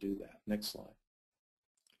able to do that. Next slide.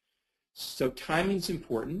 So timing's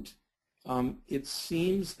important. It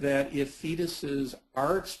seems that if fetuses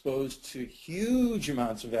are exposed to huge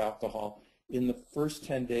amounts of alcohol in the first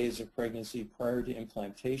 10 days of pregnancy prior to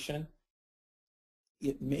implantation,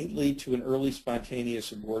 it may lead to an early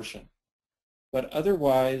spontaneous abortion. But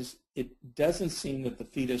otherwise, it doesn't seem that the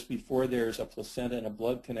fetus, before there's a placenta and a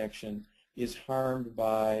blood connection, is harmed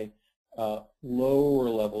by lower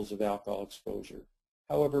levels of alcohol exposure.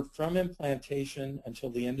 However, from implantation until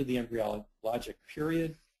the end of the embryologic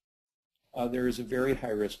period, there is a very high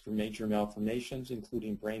risk for major malformations,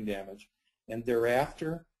 including brain damage. And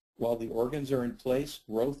thereafter, while the organs are in place,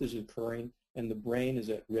 growth is occurring, and the brain is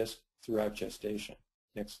at risk throughout gestation.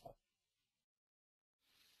 Next slide.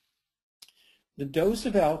 The dose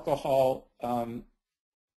of alcohol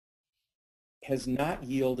has not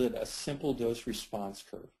yielded a simple dose response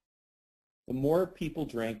curve. The more people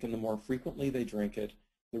drink and the more frequently they drink it,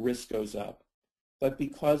 the risk goes up. But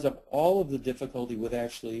because of all of the difficulty with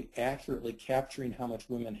actually accurately capturing how much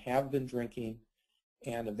women have been drinking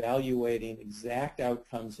and evaluating exact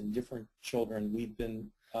outcomes in different children, we've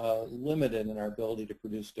been limited in our ability to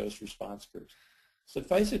produce dose response curves.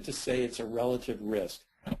 Suffice it to say, it's a relative risk.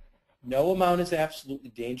 No amount is absolutely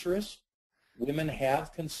dangerous. Women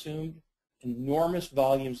have consumed enormous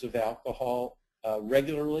volumes of alcohol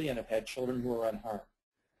regularly and have had children who are unharmed.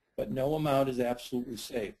 But no amount is absolutely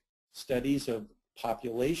safe. Studies of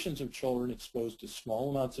populations of children exposed to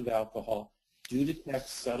small amounts of alcohol do detect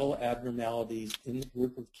subtle abnormalities in the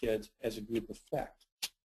group of kids as a group effect.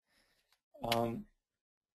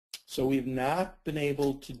 So we've not been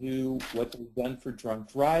able to do what we've done for drunk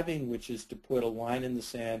driving, which is to put a line in the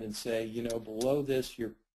sand and say, you know, below this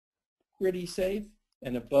you're pretty safe,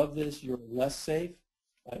 and above this you're less safe.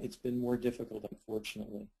 It's been more difficult,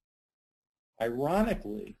 unfortunately.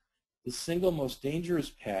 Ironically, the single most dangerous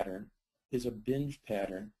pattern is a binge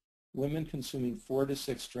pattern, women consuming 4 to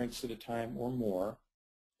 6 drinks at a time or more,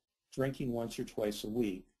 drinking once or twice a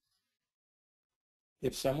week.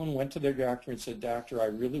 If someone went to their doctor and said, "Doctor, I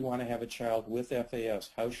really want to have a child with FAS,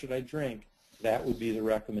 how should I drink?" that would be the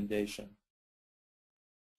recommendation.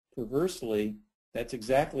 Perversely, that's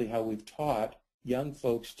exactly how we've taught young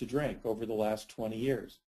folks to drink over the last 20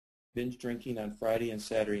 years. Binge drinking on Friday and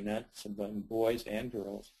Saturday nights among boys and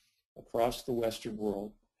girls across the Western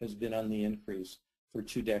world has been on the increase for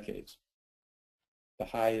 2 decades. The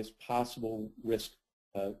highest possible risk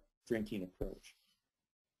drinking approach.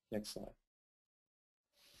 Next slide.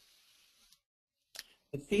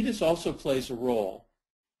 The fetus also plays a role.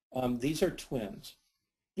 These are twins.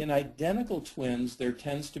 In identical twins, there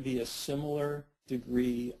tends to be a similar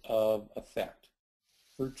degree of effect.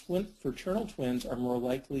 Fraternal twins are more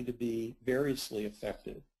likely to be variously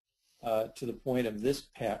affected to the point of this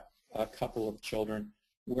couple of children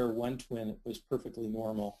where one twin was perfectly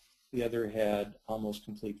normal, the other had almost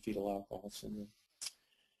complete fetal alcohol syndrome.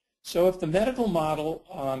 So if the medical model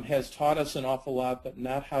has taught us an awful lot but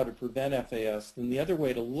not how to prevent FAS, then the other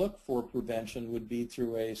way to look for prevention would be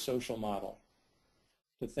through a social model,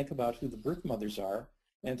 to think about who the birth mothers are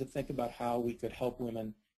and to think about how we could help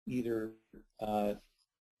women either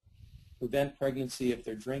prevent pregnancy if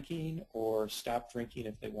they're drinking or stop drinking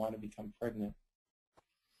if they want to become pregnant.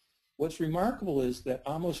 What's remarkable is that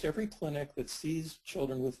almost every clinic that sees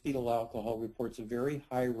children with fetal alcohol reports a very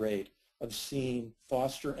high rate of seeing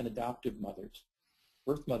foster and adoptive mothers.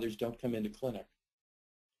 Birth mothers don't come into clinic.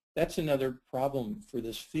 That's another problem for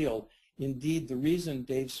this field. Indeed, the reason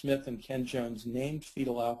Dave Smith and Ken Jones named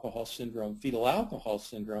fetal alcohol syndrome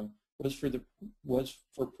was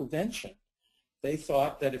for prevention. They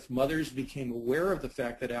thought that if mothers became aware of the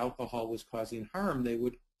fact that alcohol was causing harm, they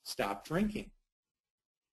would stop drinking.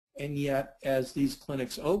 And yet, as these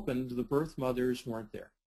clinics opened, the birth mothers weren't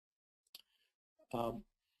there.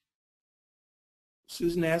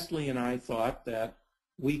 Susan Astley and I thought that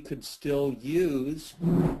we could still use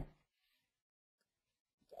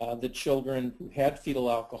the children who had fetal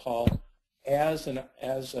alcohol as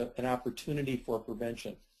an opportunity for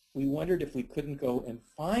prevention. We wondered if we couldn't go and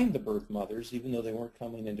find the birth mothers, even though they weren't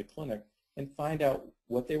coming into clinic, and find out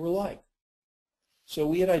what they were like. So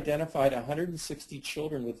we had identified 160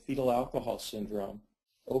 children with fetal alcohol syndrome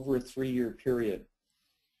over a 3-year period.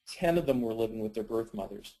 10 of them were living with their birth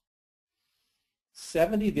mothers.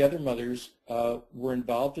 70 of the other mothers were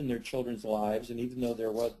involved in their children's lives, and even though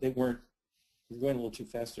you're going a little too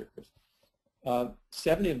fast there, Chris.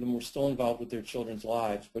 70 of them were still involved with their children's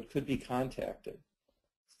lives, but could be contacted.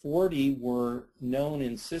 40 were known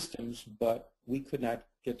in systems, but we could not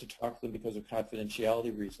get to talk to them because of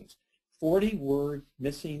confidentiality reasons. 40 were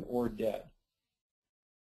missing or dead.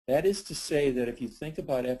 That is to say that if you think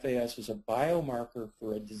about FAS as a biomarker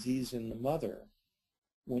for a disease in the mother,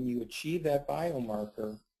 when you achieve that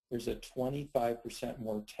biomarker, there's a 25%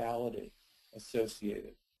 mortality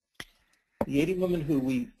associated. The 80 women who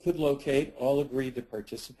we could locate all agreed to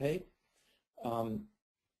participate.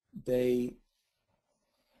 They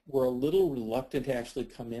were a little reluctant to actually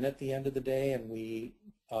come in at the end of the day, and we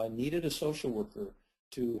needed a social worker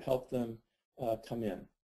to help them come in.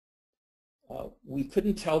 We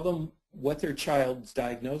couldn't tell them what their child's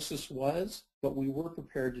diagnosis was, but we were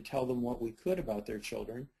prepared to tell them what we could about their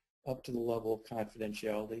children up to the level of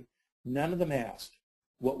confidentiality. None of them asked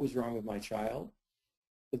what was wrong with my child,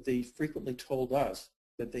 but they frequently told us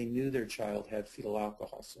that they knew their child had fetal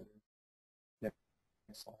alcohol syndrome. Next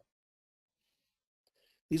slide.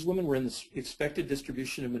 These women were in the expected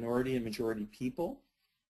distribution of minority and majority people.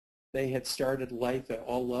 They had started life at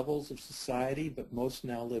all levels of society, but most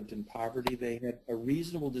now lived in poverty. They had a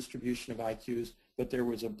reasonable distribution of IQs, but there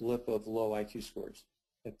was a blip of low IQ scores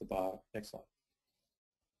at the bottom. Next slide.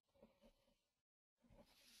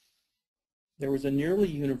 There was a nearly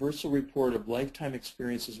universal report of lifetime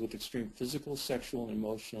experiences with extreme physical, sexual, and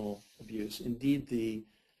emotional abuse. Indeed, the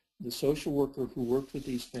social worker who worked with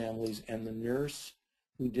these families and the nurse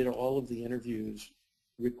who did all of the interviews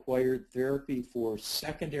required therapy for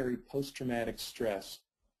secondary post-traumatic stress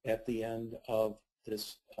at the end of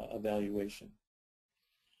this evaluation.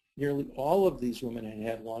 Nearly all of these women had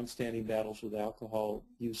had long-standing battles with alcohol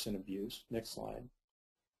use and abuse. Next slide.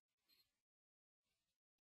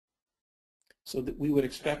 So that we would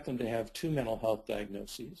expect them to have 2 mental health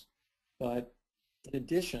diagnoses. But in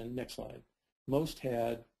addition, next slide, most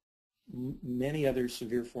had many other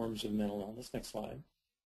severe forms of mental illness. Next slide.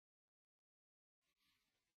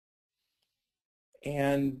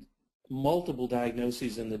 And multiple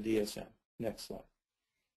diagnoses in the DSM. Next slide.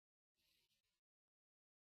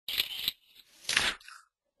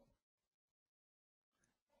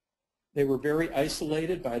 They were very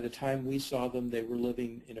isolated. By the time we saw them, they were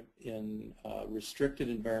living in restricted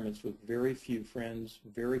environments with very few friends,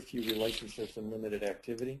 very few relationships, and limited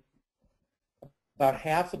activity. About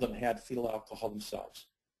half of them had fetal alcohol themselves.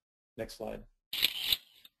 Next slide.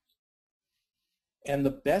 And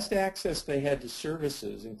the best access they had to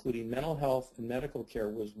services, including mental health and medical care,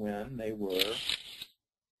 was when they were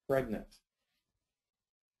pregnant.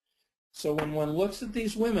 So when one looks at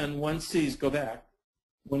these women, one sees, go back,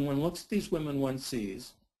 when one looks at these women, one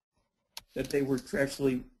sees that they were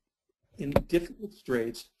actually in difficult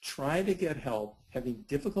straits, trying to get help, having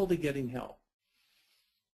difficulty getting help,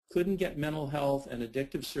 couldn't get mental health and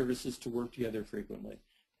addictive services to work together frequently.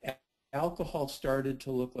 Alcohol started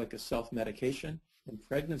to look like a self-medication, and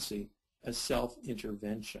pregnancy a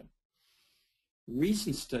self-intervention.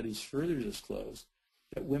 Recent studies further disclose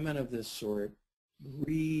that women of this sort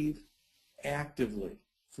grieve actively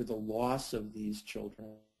for the loss of these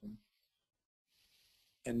children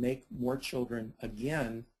and make more children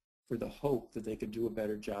again for the hope that they could do a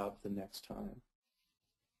better job the next time.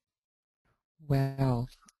 Well,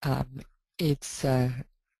 it's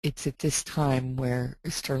at this time where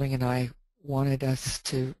Sterling and I wanted us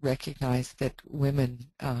to recognize that women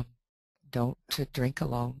don't drink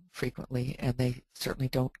alone frequently, and they certainly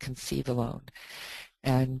don't conceive alone.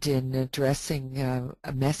 And in addressing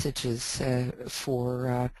messages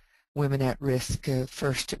for women at risk,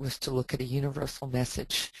 first it was to look at a universal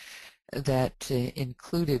message that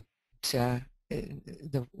included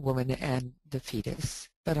the woman and the fetus,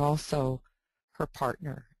 but also her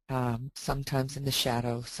partner, sometimes in the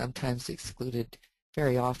shadow, sometimes excluded,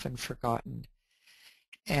 very often forgotten.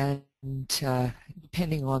 And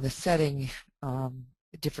depending on the setting,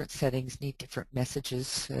 different settings need different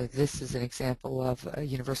messages. This is an example of a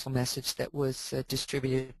universal message that was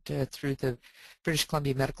distributed through the British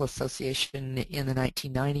Columbia Medical Association in the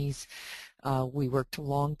 1990s. We worked a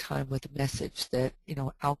long time with the message that,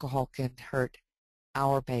 alcohol can hurt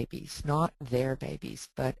our babies, not their babies,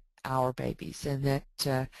 but our babies, and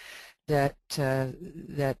that that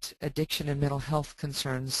that addiction and mental health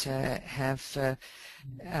concerns have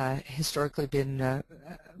historically been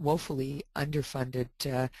woefully underfunded,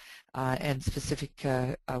 and specific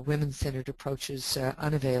women-centered approaches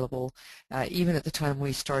unavailable. Even at the time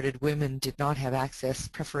we started, women did not have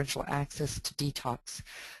preferential access to detox.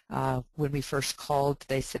 When we first called,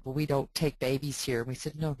 they said, well, we don't take babies here. And we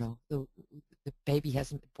said, no, the baby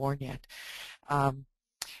hasn't been born yet.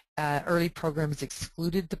 Early programs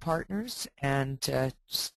excluded the partners, and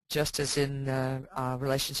just as in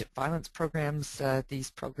relationship violence programs,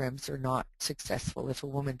 these programs are not successful. If a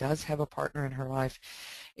woman does have a partner in her life,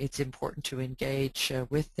 it's important to engage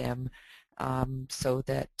with them so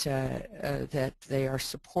that that they are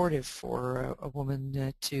supportive for a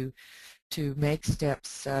woman to make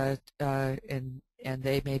steps, and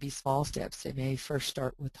they may be small steps. They may first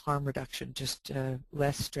start with harm reduction, just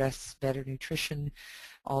less stress, better nutrition,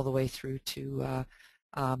 all the way through to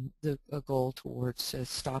a goal towards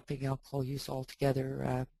stopping alcohol use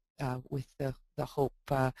altogether, with the hope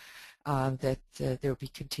that there will be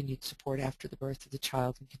continued support after the birth of the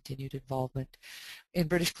child and continued involvement. In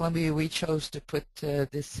British Columbia, we chose to put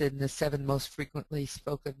this in the 7 most frequently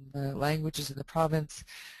spoken languages in the province.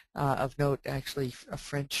 Of note, actually,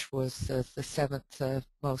 French was the 7th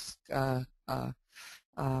most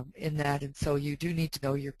in that, and so you do need to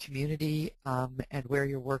know your community and where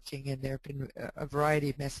you're working, and there have been a variety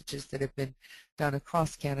of messages that have been done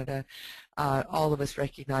across Canada, all of us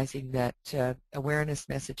recognizing that awareness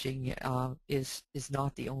messaging is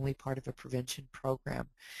not the only part of a prevention program.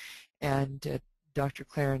 And Dr.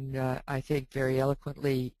 Claren, I think, very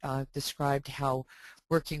eloquently described how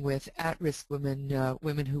working with at-risk women,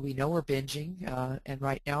 women who we know are binging, and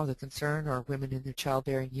right now the concern are women in their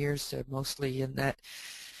childbearing years, mostly in that,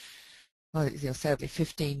 sadly,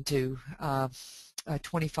 15 to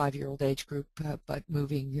 25-year-old age group, but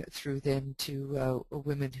moving through then to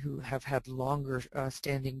women who have had longer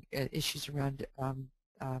standing issues around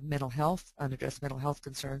mental health, unaddressed mental health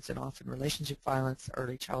concerns, and often relationship violence,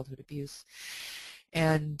 early childhood abuse.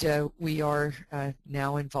 And we are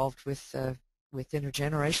now involved with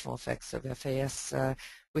intergenerational effects of FAS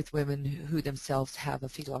with women who themselves have a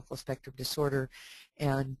fetal alcohol spectrum disorder,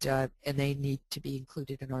 and they need to be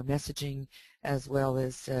included in our messaging, as well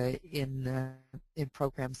as in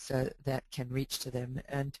programs that can reach to them.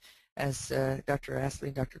 And as Dr. Astley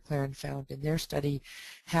and Dr. Claren found in their study,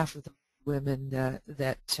 half of the women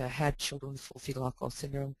that had children with full fetal alcohol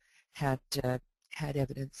syndrome had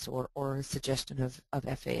evidence or a suggestion of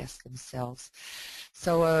FAS themselves.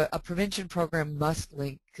 So a prevention program must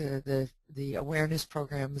link the awareness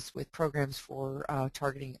programs with programs for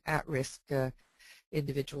targeting at-risk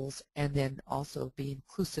individuals, and then also be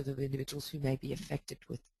inclusive of individuals who may be affected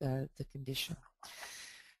with the condition.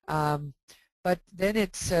 But then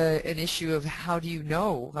it's an issue of how do you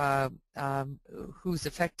know who's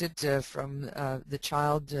affected from the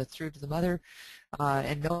child through to the mother,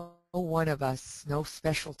 and no one of us, no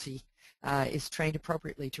specialty is trained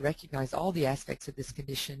appropriately to recognize all the aspects of this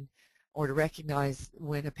condition, or to recognize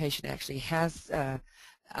when a patient actually has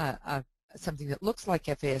something that looks like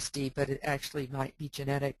FASD, but it actually might be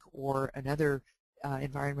genetic or another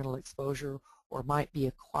environmental exposure, or might be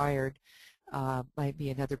acquired, might be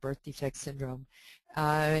another birth defect syndrome.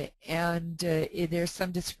 And there's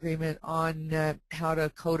some disagreement on how to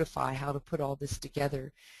codify, how to put all this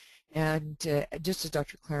together. And just as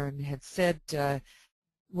Dr. Claren had said,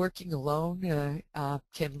 working alone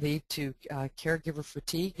can lead to caregiver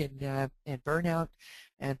fatigue and burnout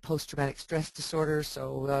and post-traumatic stress disorder.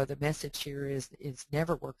 So the message here is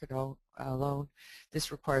never work alone. This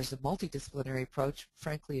requires a multidisciplinary approach,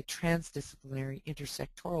 frankly a transdisciplinary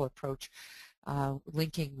intersectoral approach,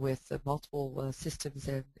 linking with multiple systems,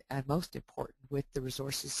 and most important, with the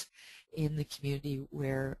resources in the community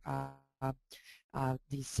where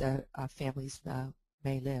these families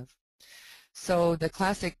may live. So the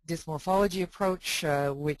classic dysmorphology approach,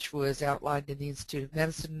 which was outlined in the Institute of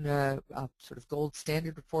Medicine, sort of gold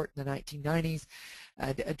standard report in the 1990s,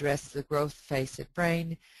 addressed the growth, face, and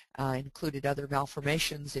brain, included other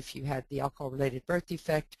malformations if you had the alcohol-related birth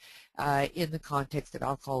defect, in the context of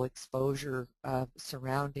alcohol exposure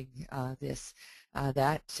surrounding this.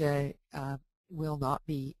 That will not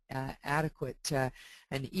be adequate.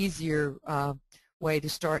 An easier way to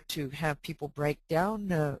start to have people break down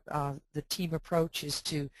the team approach is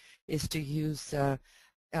to use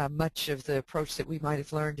much of the approach that we might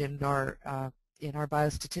have learned in our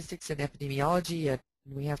biostatistics and epidemiology. And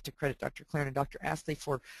we have to credit Dr. Claren and Dr. Astley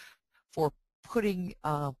for putting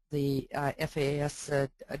the FAS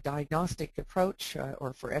diagnostic approach,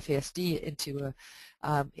 or for FASD,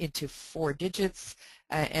 into 4 digits,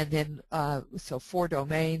 and then so 4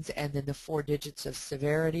 domains, and then the 4 digits of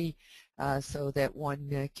severity, so that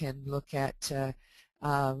one can look at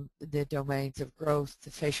the domains of growth,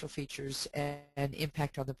 the facial features, and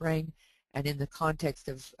impact on the brain, and in the context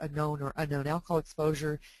of a known or unknown alcohol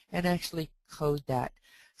exposure, and actually code that.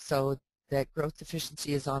 So that growth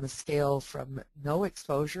deficiency is on a scale from no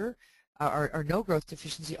exposure or no growth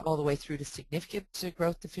deficiency all the way through to significant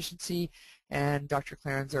growth deficiency. And Dr.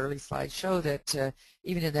 Claren's early slides show that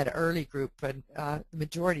even in that early group, the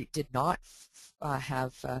majority did not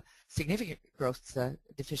have significant growth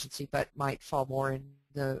deficiency, but might fall more in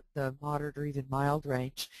the moderate or even mild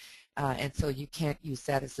range. And so you can't use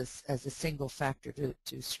that as a single factor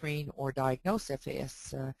to screen or diagnose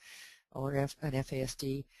FAS or an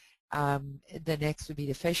FASD. The next would be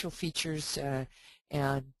the facial features,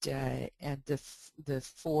 and the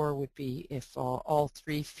 4 would be if all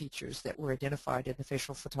 3 features that were identified in the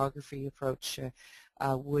facial photography approach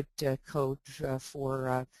would code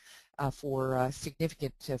for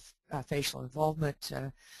significant facial involvement,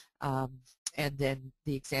 and then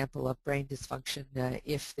the example of brain dysfunction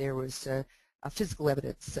if there was physical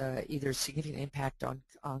evidence, either significant impact on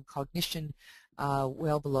cognition,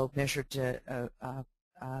 well below measured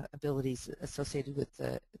abilities associated with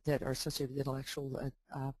that are associated with intellectual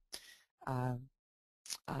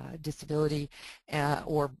disability,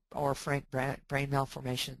 or frank brain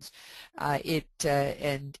malformations. And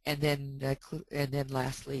then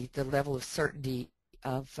lastly, the level of certainty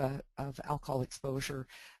of alcohol exposure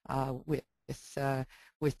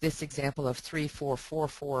with this example of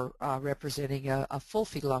 3444 representing a full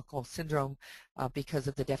fetal alcohol syndrome because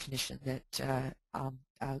of the definition that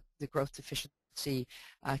the growth deficiency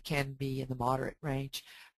can be in the moderate range.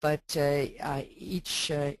 But each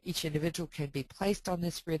individual can be placed on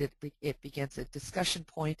this grid. It begins a discussion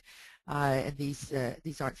point, and these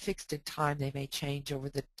aren't fixed in time. They may change over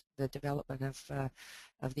the development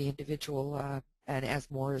of the individual, and as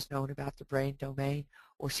more is known about the brain domain,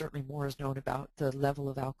 or certainly more is known about the level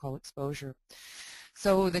of alcohol exposure.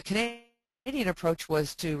 So the Canadian approach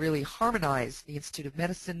was to really harmonize the Institute of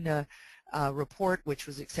Medicine report, which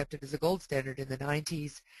was accepted as a gold standard in the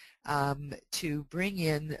 90s, to bring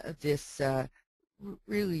in this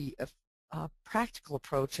really practical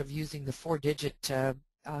approach of using the 4-digit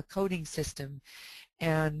coding system,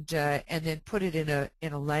 and then put it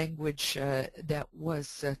in a language that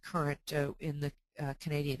was current in the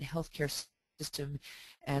Canadian healthcare system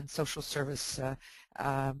and social service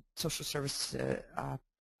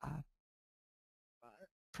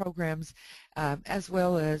programs, as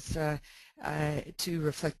well as to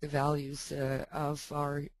reflect the values of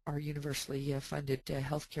our universally funded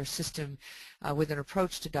healthcare system, with an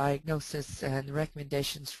approach to diagnosis and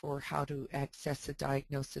recommendations for how to access a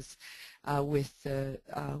diagnosis with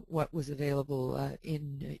what was available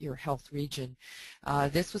in your health region.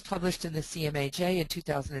 This was published in the CMAJ in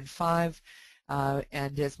 2005,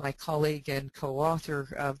 and as my colleague and co-author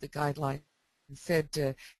of the guidelines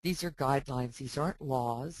said, these are guidelines. These aren't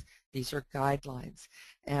laws. These are guidelines,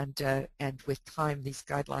 and with time, these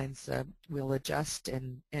guidelines will adjust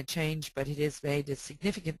and change. But it has made a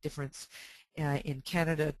significant difference in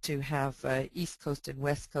Canada to have East Coast and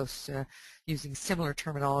West Coast using similar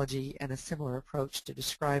terminology and a similar approach to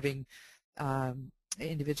describing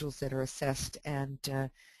individuals that are assessed and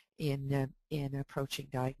in approaching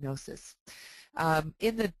diagnosis.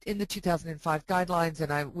 In the 2005 guidelines,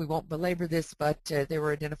 and we won't belabor this, but there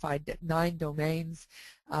were identified 9 domains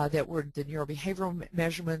that were the neurobehavioral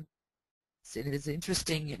measurements. And it is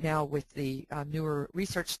interesting now with the newer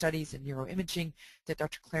research studies in neuroimaging that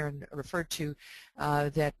Dr. Claren referred to,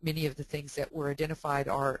 that many of the things that were identified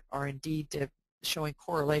are indeed showing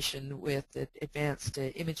correlation with advanced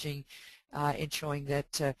imaging, in showing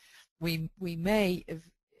that we may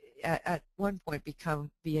at one point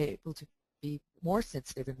be able to be more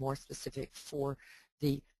sensitive and more specific for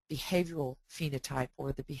the behavioral phenotype,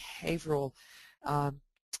 or the behavioral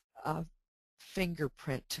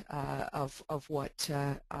fingerprint of what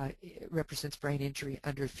represents brain injury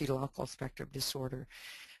under fetal alcohol spectrum disorder.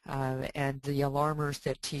 And the alarmers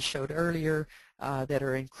that he showed earlier that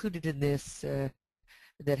are included in this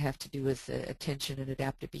that have to do with attention and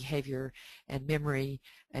adaptive behavior and memory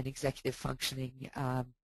and executive functioning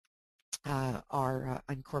are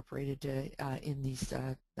incorporated in these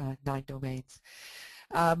 9 domains.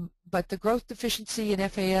 But the growth deficiency in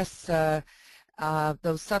FAS,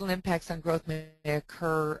 those subtle impacts on growth may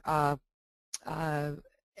occur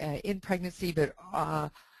in pregnancy, but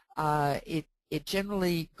It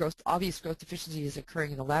generally, obvious growth deficiency is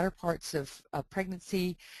occurring in the latter parts of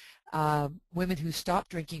pregnancy. Women who stop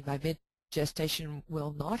drinking by mid-gestation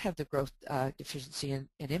will not have the growth deficiency in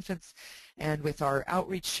infants. And with our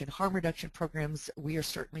outreach and harm reduction programs, we are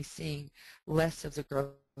certainly seeing less of the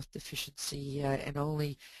growth deficiency, and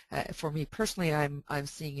only, for me personally, I'm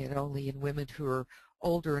seeing it only in women who are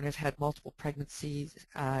older and have had multiple pregnancies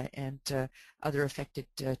and other affected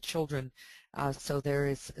children. So there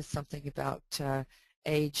is something about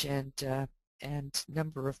age and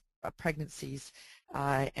number of pregnancies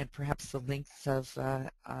and perhaps the length of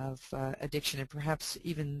addiction, and perhaps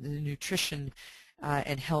even the nutrition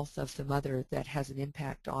and health of the mother that has an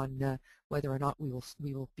impact on whether or not we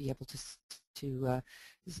will be able to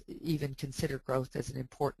even consider growth as an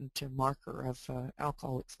important marker of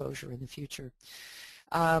alcohol exposure in the future.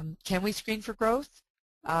 Can we screen for growth?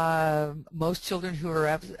 Most children who are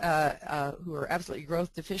absolutely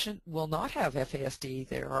growth deficient will not have FASD.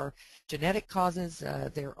 There are genetic causes.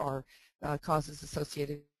 There are causes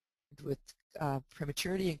associated with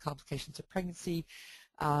prematurity and complications of pregnancy.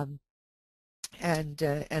 And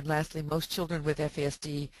lastly, most children with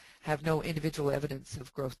FASD have no individual evidence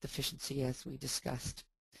of growth deficiency, as we discussed.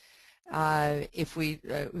 If we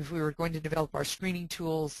were going to develop our screening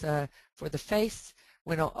tools for the face,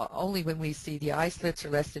 only when we see the eye slits are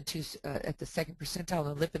less than 2 at the second percentile,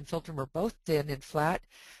 and the lip and philtrum are both thin and flat,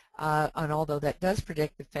 and although that does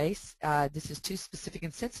predict the face, this is too specific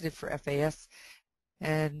and sensitive for FAS.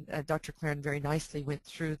 And Dr. Claren very nicely went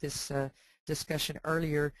through this discussion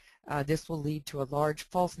earlier. This will lead to a large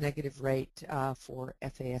false negative rate for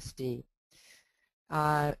FASD.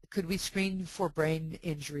 Could we screen for brain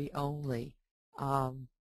injury only? We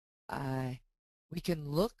can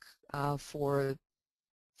look for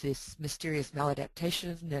this mysterious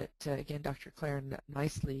maladaptation that, again, Dr. Claren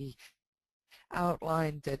nicely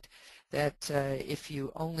outlined, that if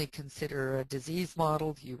you only consider a disease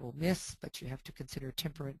model, you will miss, but you have to consider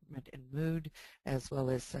temperament and mood, as well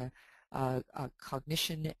as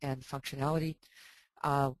cognition and functionality.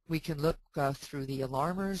 We can look through the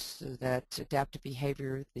alarmers that adaptive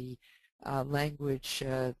behavior, the language,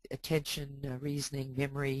 attention, reasoning,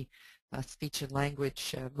 memory, speech and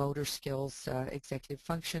language, motor skills, executive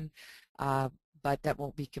function, but that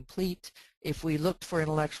won't be complete. If we looked for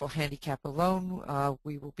intellectual handicap alone,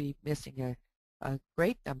 we will be missing a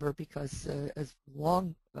great number, because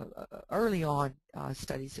early on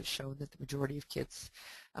studies have shown that the majority of kids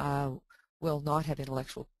will not have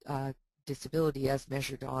intellectual disability as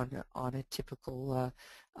measured on a typical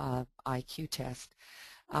IQ test.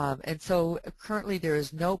 And so currently there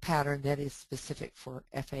is no pattern that is specific for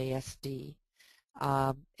FASD.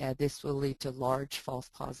 And this will lead to large false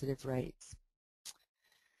positive rates.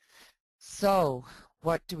 So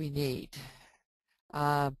what do we need?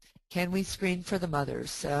 Can we screen for the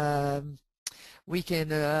mothers? We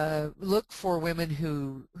can look for women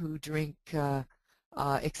who drink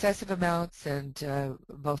excessive amounts, and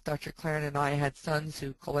both Dr. Claren and I had sons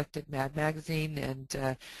who collected Mad Magazine, and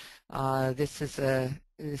this is a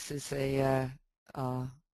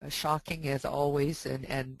shocking as always,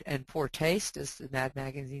 and poor taste, as the Mad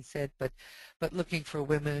Magazine said, but looking for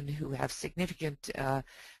women who have significant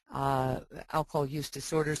alcohol use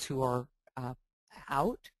disorders, who are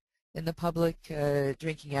out in the public,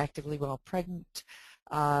 drinking actively while pregnant,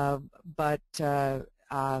 but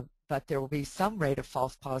there will be some rate of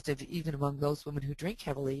false positive even among those women who drink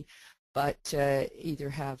heavily, but either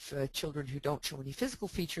have children who don't show any physical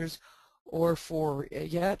features, or for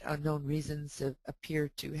yet unknown reasons appear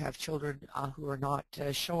to have children who are not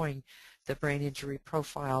showing the brain injury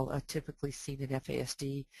profile typically seen in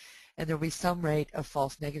FASD. And there will be some rate of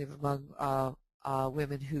false negative among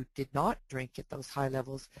women who did not drink at those high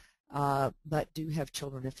levels, but do have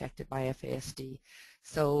children affected by FASD.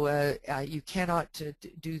 So you cannot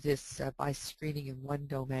do this by screening in one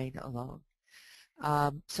domain alone.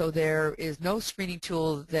 So there is no screening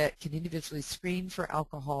tool that can individually screen for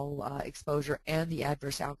alcohol exposure and the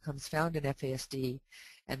adverse outcomes found in FASD,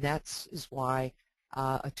 and that is why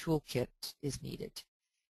a toolkit is needed.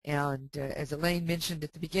 And as Elaine mentioned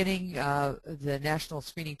at the beginning, the National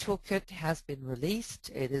Screening Toolkit has been released.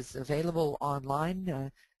 It is available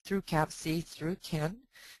online through CAPC, through Ken.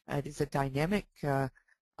 It is a dynamic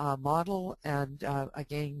model, and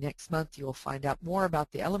again, next month you'll find out more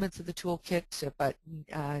about the elements of the toolkit, but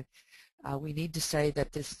we need to say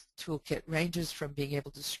that this toolkit ranges from being able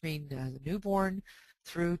to screen the newborn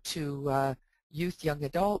through to youth, young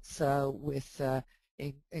adults, with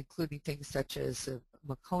including things such as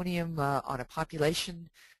meconium on a population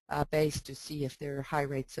based to see if there are high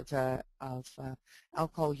rates of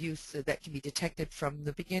alcohol use that can be detected from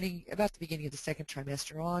the beginning, about the beginning of the second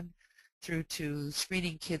trimester on, through to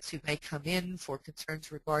screening kids who may come in for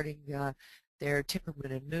concerns regarding their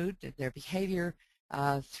temperament and mood and their behavior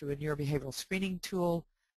through a neurobehavioral screening tool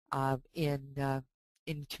in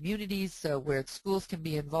communities where schools can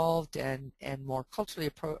be involved and more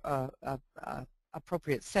culturally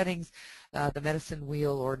appropriate settings, the medicine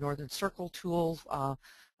wheel or Northern Circle tool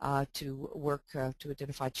to work to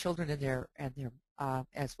identify children and their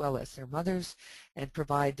as well as their mothers, and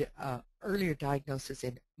provide earlier diagnosis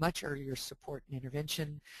and much earlier support and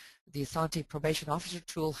intervention. The Asante probation officer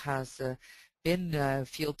tool has been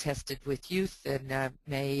field tested with youth and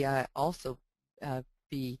may also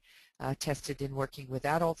be tested in working with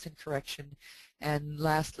adults in correction. And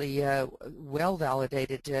lastly, well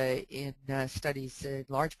validated in studies in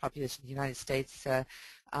large populations in the United States,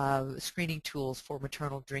 screening tools for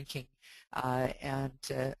maternal drinking and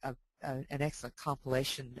an excellent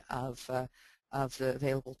compilation of the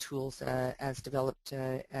available tools as developed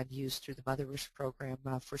and used through the Mother Risk program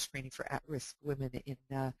for screening for at-risk women in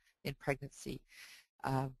pregnancy.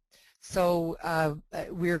 So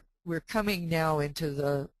we're coming now into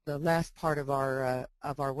the last part of our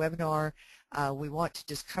webinar. We want to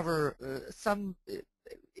just cover some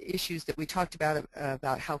issues that we talked about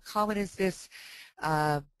how common is this,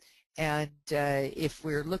 and if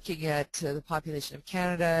we're looking at the population of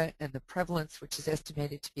Canada and the prevalence, which is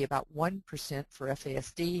estimated to be about 1% for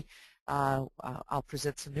FASD, I'll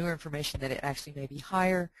present some newer information that it actually may be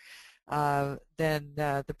higher. Then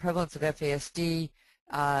the prevalence of FASD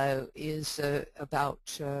is about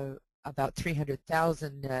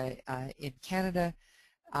 300,000 in Canada.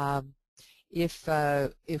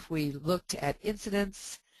 If we looked at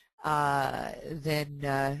incidence,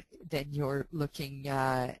 then you're looking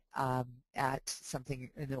at something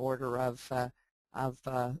in the order of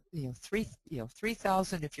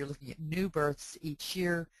 3,000 if you're looking at new births each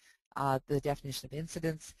year. The definition of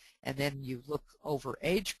incidence, and then you look over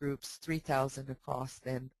age groups, 3,000 across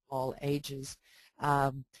then all ages.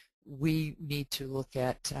 We need to look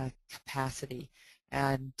at capacity,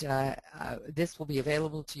 and this will be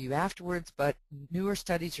available to you afterwards, but newer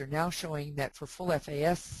studies are now showing that for full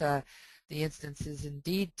FAS the incidence is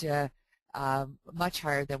indeed much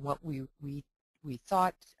higher than what we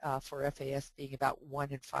thought for FAS being about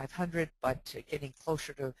 1 in 500, but getting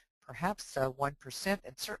closer to perhaps 1%,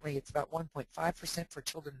 and certainly it's about 1.5% for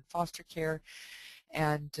children in foster care.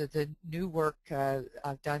 And the new work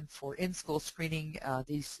done for in-school screening,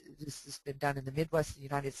 this has been done in the Midwest of the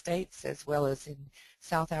United States as well as in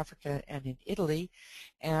South Africa and in Italy,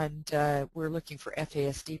 and we're looking for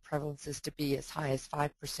FASD prevalences to be as high as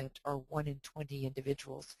 5% or 1 in 20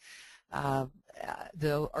 individuals.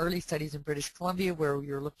 The early studies in British Columbia, where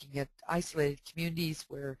you're looking at isolated communities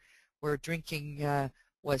where drinking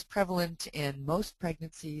was prevalent in most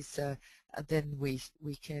pregnancies, then we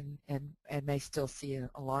can and may still see an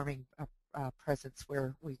alarming presence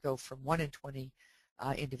where we go from 1 in 20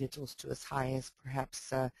 individuals to as high as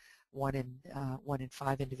perhaps 1 in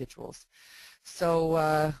 5 individuals.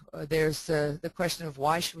 So there's the question of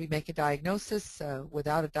why should we make a diagnosis?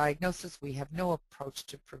 Without a diagnosis, we have no approach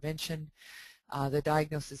to prevention. The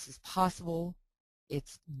diagnosis is possible,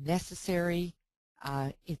 it's necessary,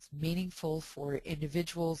 it's meaningful for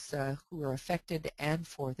individuals who are affected and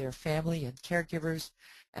for their family and caregivers,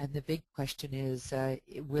 and the big question is,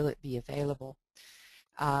 will it be available?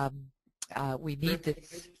 We need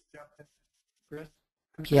this. Chris?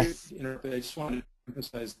 Yes. I just wanted to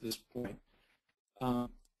emphasize this point.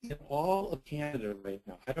 In all of Canada right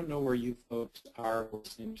now, I don't know where you folks are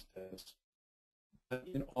listening to this, but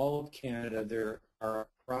in all of Canada there are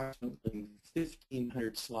approximately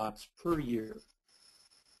 1,500 slots per year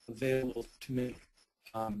available to make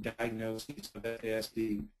diagnoses of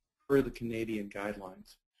FASD per the Canadian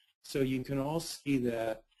guidelines. So you can all see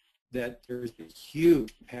that there's a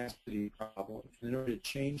huge capacity problem. And in order to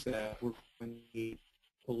change that, we're going to need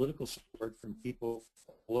political support from people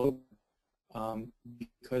all over,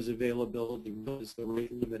 because availability really is the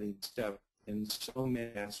rate limiting step in so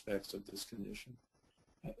many aspects of this condition.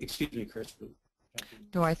 Excuse me, Chris.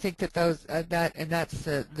 No, I think that those that's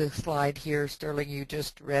the slide here, Sterling. You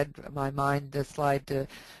just read my mind. The slide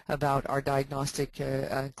about our diagnostic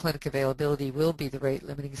clinic availability will be the rate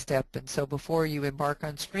limiting step. And so before you embark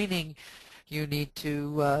on screening, you need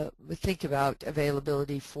to think about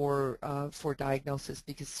availability for diagnosis,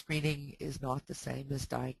 because screening is not the same as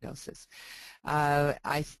diagnosis.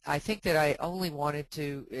 I think that I only wanted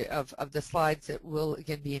to, of the slides that will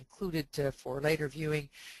again be included for later viewing,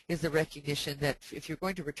 is the recognition that if you're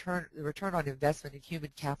going to the return on investment in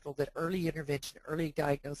human capital, that early intervention, early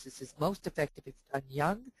diagnosis is most effective if done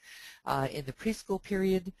young, in the preschool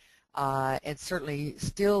period, and certainly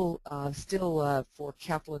still for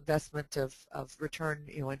capital investment of return,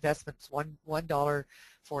 investments, $1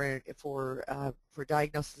 for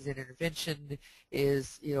diagnosis and intervention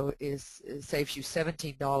is saves you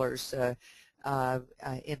 $17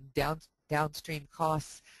 in downstream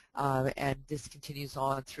costs, and this continues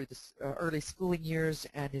on through the early schooling years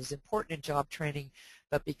and is important in job training,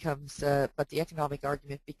 but the economic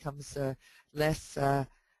argument becomes less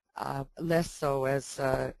so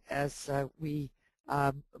as we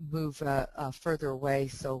move further away.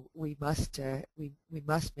 So we must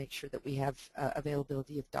make sure that we have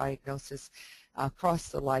availability of diagnosis across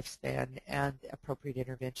the lifespan and appropriate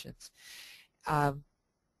interventions.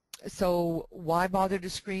 So why bother to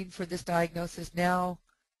screen for this diagnosis now?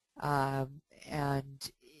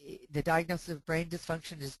 And the diagnosis of brain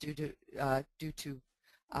dysfunction is due to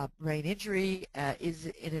brain injury, is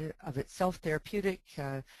in and of itself therapeutic.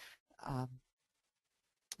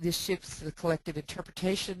 This shifts the collective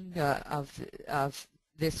interpretation of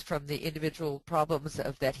this from the individual problems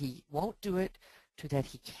of that he won't do it to that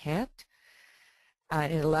he can't.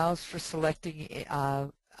 It allows for selecting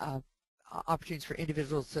opportunities for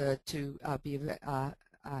individuals to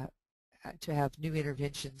have new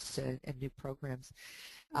interventions and new programs.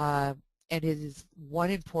 And it is one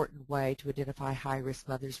important way to identify high-risk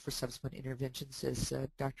mothers for subsequent interventions, as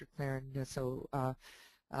Dr. Claren so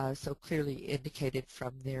clearly indicated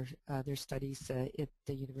from their studies at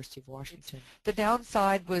the University of Washington. The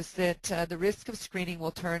downside was that the risk of screening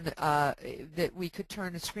will turn that we could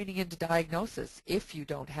turn screening into diagnosis if you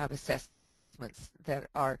don't have assessments that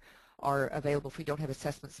are available. If we don't have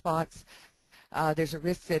assessment spots, there's a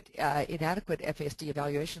risk that inadequate FASD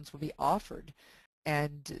evaluations will be offered.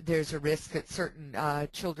 And there's a risk that certain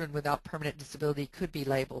children without permanent disability could be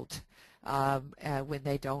labeled when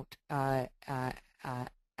they don't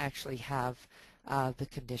actually have the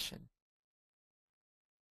condition.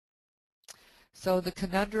 So the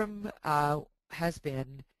conundrum has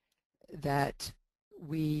been that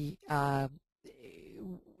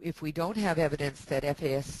if we don't have evidence that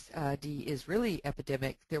FASD is really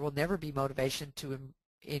epidemic, there will never be motivation to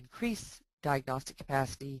increase diagnostic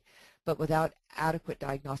capacity. But without adequate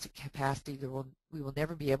diagnostic capacity, we will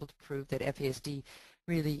never be able to prove that FASD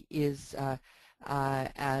really is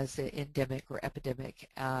as endemic or epidemic,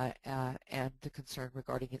 and the concern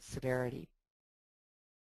regarding its severity.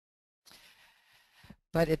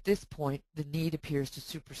 But at this point, the need appears to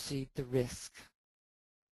supersede the risk.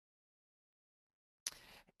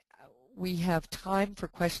 We have time for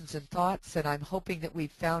questions and thoughts, and I'm hoping that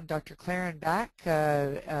we've found Dr. Claren back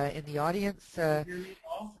in the audience.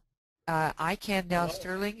 I can now, Hello.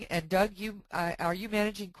 Sterling. And Doug, are you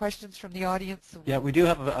managing questions from the audience? Yeah, we do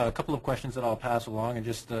have a couple of questions that I'll pass along and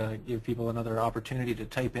just give people another opportunity to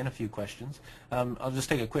type in a few questions. I'll just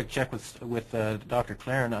take a quick check with Dr.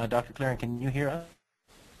 Claren. Dr. Claren, can you hear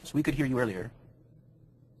us? We could hear you earlier.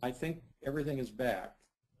 I think everything is back.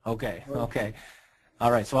 Okay. Okay.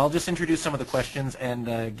 All right. So I'll just introduce some of the questions, and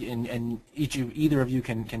either of you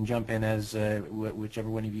can jump in as whichever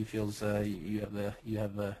one of you feels you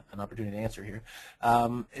have an opportunity to answer here.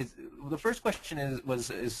 The first question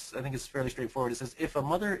is I think it's fairly straightforward. It says, if a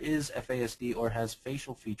mother is FASD or has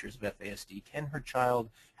facial features of FASD, can her child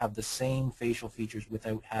have the same facial features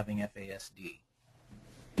without having FASD?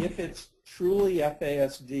 If it's truly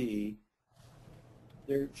FASD,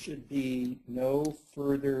 there should be no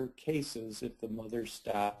further cases if the mother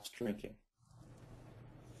stops drinking.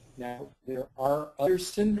 Now, there are other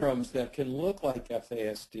syndromes that can look like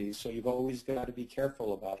FASD, so you've always got to be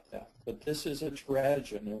careful about that. But this is a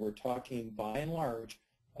teratogen, and we're talking by and large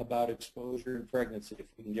about exposure in pregnancy. If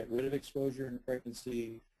we can get rid of exposure in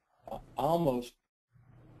pregnancy, almost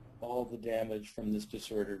all the damage from this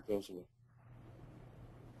disorder goes away.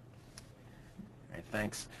 All right,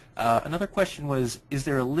 thanks. Another question was, is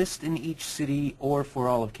there a list in each city or for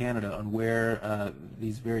all of Canada on where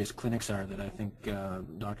these various clinics are that I think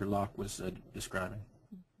Dr. Locke was describing?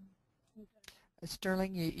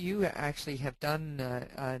 Sterling, you actually have done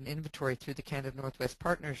an inventory through the Canada Northwest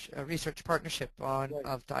Research Partnership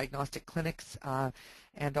of diagnostic clinics,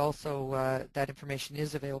 and also that information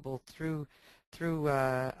is available through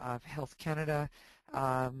Health Canada.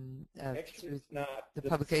 Actually, it's not. The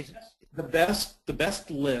publication. The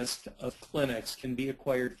best list of clinics can be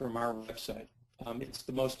acquired from our website. It's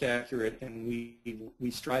the most accurate, and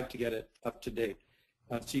we strive to get it up to date.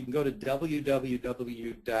 So you can go to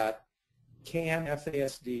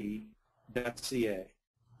www.canfasd.ca,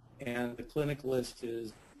 and the clinic list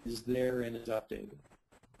is there and is updated.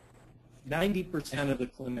 90% of the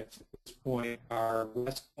clinics at this point are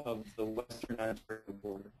west of the Western Ontario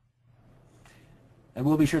border. And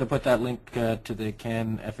we'll be sure to put that link to the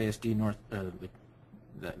CAN FASD North,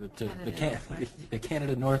 the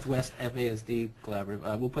Canada Northwest FASD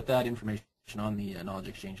Collaborative. We'll put that information on the Knowledge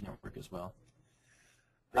Exchange Network as well.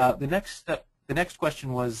 The next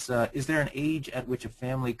question was, is there an age at which a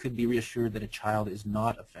family could be reassured that a child is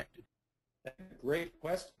not affected? Great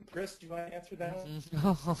question. Chris, do you want to answer that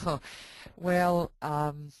one? Well,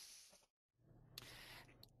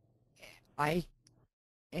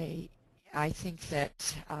 I think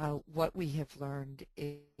that what we have learned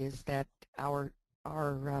is that our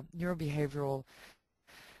neurobehavioral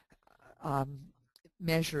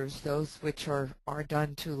measures, those which are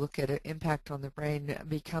done to look at an impact on the brain,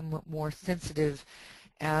 become more sensitive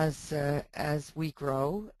as we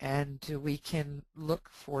grow, and we can look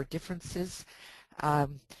for differences.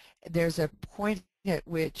 There's a point at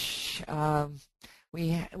which we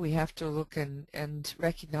have to look and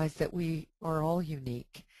recognize that we are all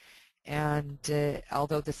unique. And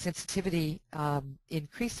although the sensitivity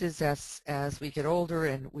increases as we get older,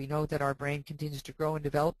 and we know that our brain continues to grow and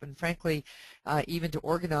develop, and frankly, even to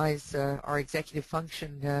organize our executive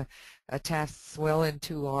function tasks well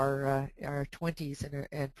into our 20s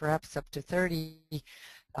and perhaps up to 30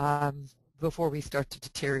 before we start to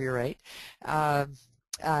deteriorate, that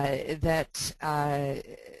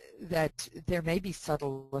there may be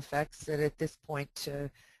subtle effects that at this point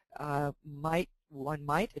one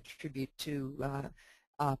might attribute to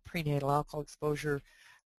prenatal alcohol exposure,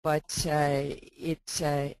 but it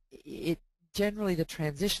generally, the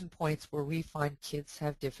transition points where we find kids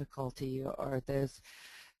have difficulty are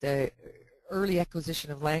the early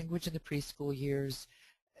acquisition of language in the preschool years,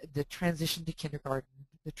 the transition to kindergarten,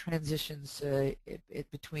 the transitions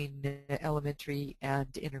between elementary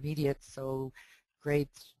and intermediate, so grade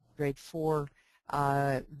 4,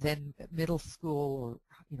 then middle school,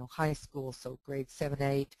 or high school, so grade 7,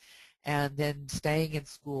 8, and then staying in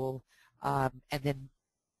school, and then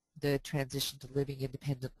the transition to living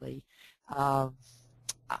independently.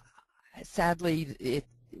 Sadly,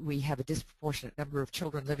 we have a disproportionate number of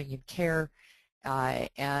children living in care,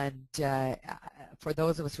 and for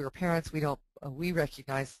those of us who are parents, we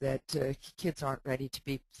recognize that kids aren't ready to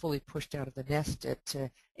be fully pushed out of the nest at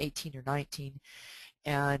 18 or 19.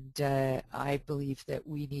 And I believe that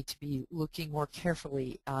we need to be looking more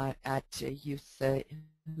carefully at youth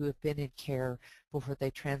who have been in care before they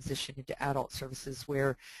transition into adult services,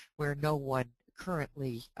 where no one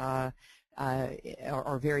currently or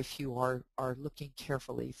very few are looking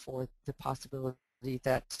carefully for the possibility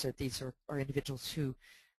that these are individuals who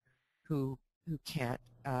can't,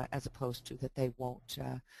 as opposed to that they won't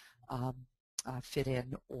fit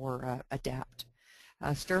in or adapt.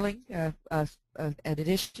 Sterling, in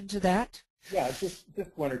addition to that? Yeah, just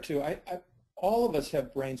one or two. All of us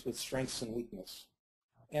have brains with strengths and weakness,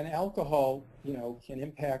 and alcohol, can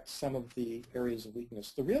impact some of the areas of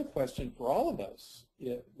weakness. The real question for all of us,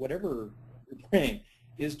 whatever your brain,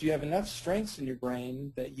 is do you have enough strengths in your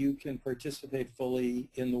brain that you can participate fully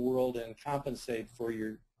in the world and compensate for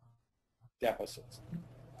your deficits?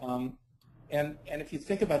 And if you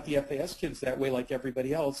think about the FAS kids that way, like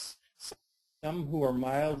everybody else, some who are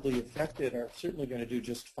mildly affected are certainly going to do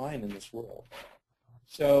just fine in this world.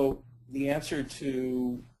 So the answer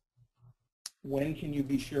to when can you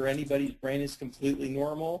be sure anybody's brain is completely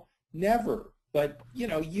normal? Never. But,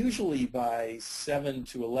 usually by 7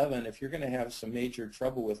 to 11, if you're going to have some major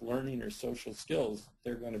trouble with learning or social skills,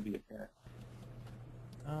 they're going to be apparent.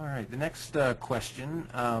 All right. The next question,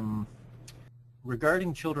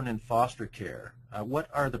 regarding children in foster care, what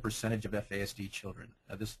are the percentage of FASD children?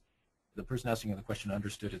 The person asking the question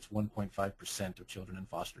understood it's 1.5% of children in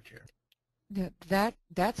foster care.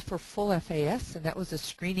 That's for full FAS, and that was a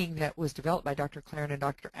screening that was developed by Dr. Claren and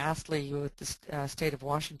Dr. Astley with the state of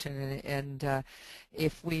Washington. And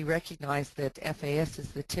if we recognize that FAS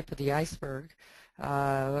is the tip of the iceberg,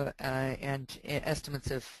 and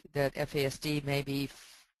estimates of that FASD may be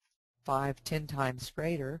 5-10 times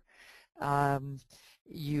greater, it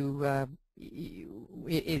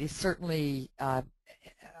is certainly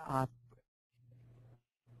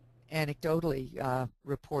anecdotally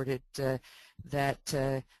reported that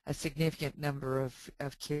a significant number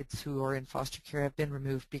of kids who are in foster care have been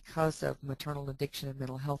removed because of maternal addiction and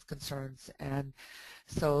mental health concerns, and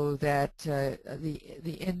so that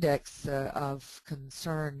the index of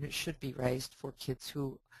concern should be raised for kids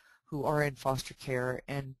who are in foster care,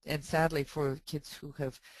 and sadly for kids who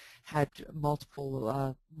have had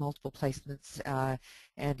multiple placements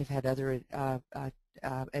and have had other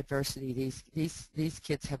adversity. These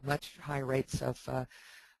kids have much higher rates of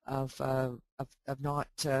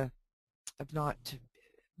not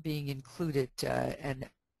being included and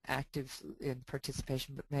active in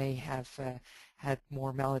participation, but may have had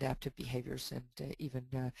more maladaptive behaviors and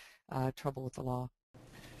even trouble with the law.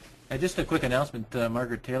 Just a quick announcement.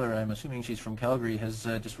 Margaret Taylor, I'm assuming she's from Calgary, has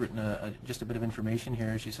just written just a bit of information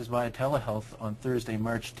here. She says via telehealth on Thursday,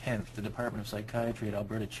 March 10th, the Department of Psychiatry at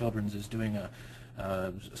Alberta Children's is doing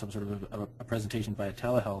some sort of a presentation via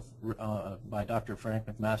telehealth by Dr. Frank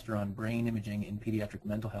McMaster on brain imaging in pediatric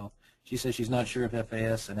mental health. She says she's not sure if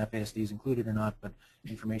FAS and FASD is included or not, but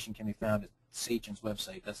information can be found at SACHN's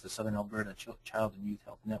website. That's the Southern Alberta Child and Youth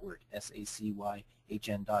Health Network, SACYHN.ca.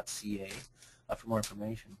 For more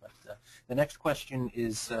information. But the next question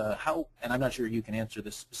is how, and I'm not sure you can answer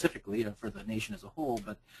this specifically for the nation as a whole,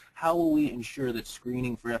 but how will we ensure that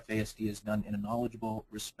screening for FASD is done in a knowledgeable,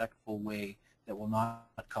 respectful way that will not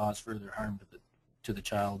cause further harm to the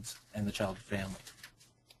child's and the child's family?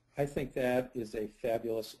 I think that is a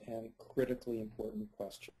fabulous and critically important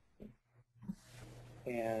question.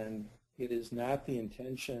 And it is not the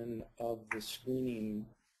intention of the screening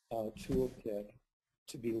toolkit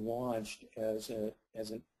to be launched as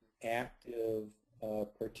an active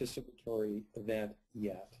participatory event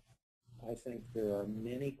yet. I think there are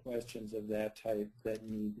many questions of that type that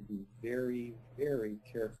need to be very, very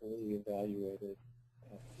carefully evaluated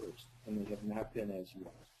first, and they have not been as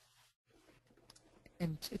yet.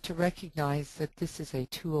 And to recognize that this is a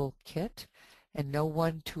toolkit, and no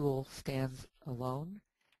one tool stands alone,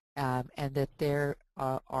 and that there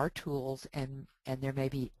are tools, and there may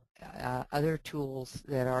be other tools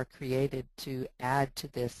that are created to add to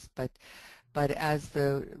this, but as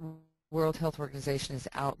the World Health Organization has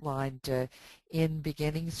outlined, in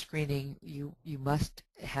beginning screening, you must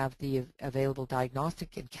have the available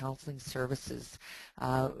diagnostic and counseling services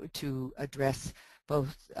to address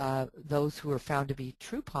both those who are found to be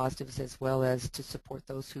true positives, as well as to support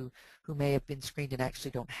those who may have been screened and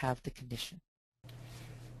actually don't have the condition.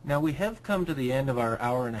 Now we have come to the end of our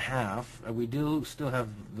hour and a half. We do still have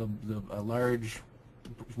a large,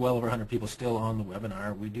 well over 100 people still on the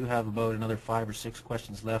webinar. We do have about another 5 or 6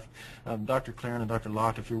 questions left. Dr. Claren and Dr.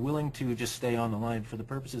 Locke, if you're willing to just stay on the line for the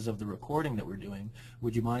purposes of the recording that we're doing,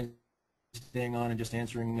 would you mind staying on and just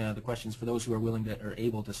answering the questions for those who are willing to or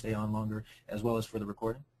able to stay on longer, as well as for the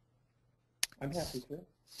recording? I'm happy to.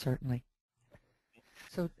 Certainly.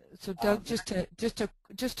 So Doug, just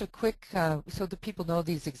a quick, so that people know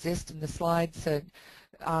these exist in the slides.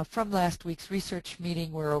 From last week's research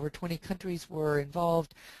meeting, where over 20 countries were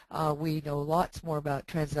involved, we know lots more about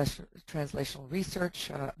translational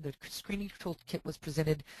research. The screening toolkit was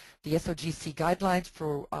presented. The SOGC guidelines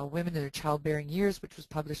for women in their childbearing years, which was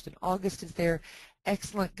published in August, is there.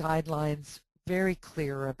 Excellent guidelines, very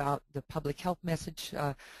clear about the public health message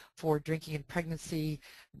for drinking in pregnancy,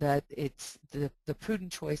 that it's the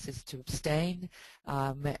prudent choice is to abstain,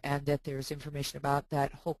 and that there's information about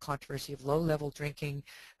that whole controversy of low-level drinking,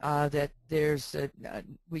 that there's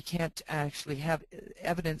we can't actually have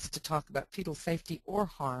evidence to talk about fetal safety or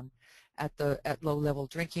harm at low-level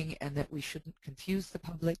drinking, and that we shouldn't confuse the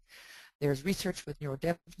public. There's research with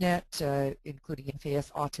NeuroDevNet, including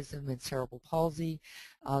FAS, autism, and cerebral palsy,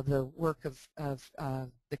 the work of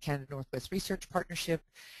the Canada Northwest Research Partnership,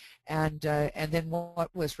 and then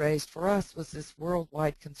what was raised for us was this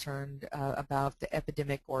worldwide concern about the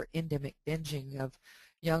epidemic or endemic binging of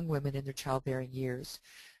young women in their childbearing years.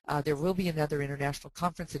 There will be another international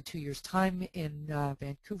conference in 2 years' time in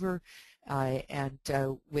Vancouver, and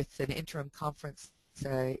with an interim conference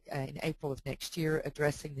in April of next year,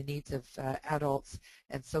 addressing the needs of adults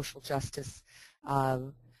and social justice.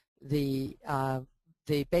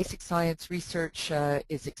 The basic science research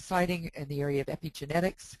is exciting in the area of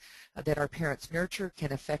epigenetics, that our parents nurture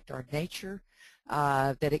can affect our nature,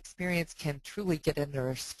 that experience can truly get under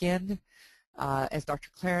our skin. As Dr.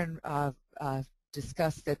 Claren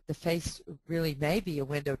discussed, that the face really may be a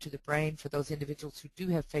window to the brain for those individuals who do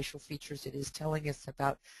have facial features. It is telling us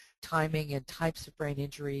about timing and types of brain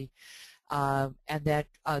injury, and that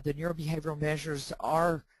the neurobehavioral measures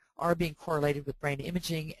are being correlated with brain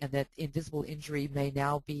imaging, and that invisible injury may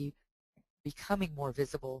now be becoming more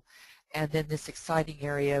visible, and then this exciting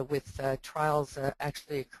area with trials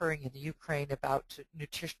actually occurring in the Ukraine about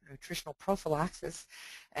nutritional prophylaxis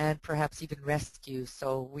and perhaps even rescue.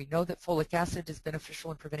 So we know that folic acid is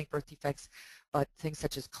beneficial in preventing birth defects, but things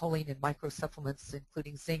such as choline and microsupplements,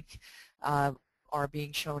 including zinc, are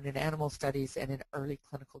being shown in animal studies and in early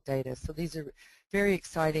clinical data. So these are very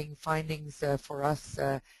exciting findings for us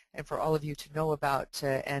and for all of you to know about,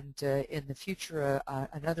 and in the future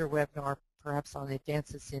another webinar perhaps on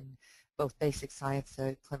advances in both basic science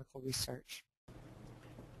and clinical research.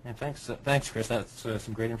 And thanks, Chris. That's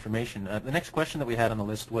some great information. The next question that we had on the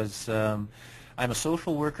list was, I'm a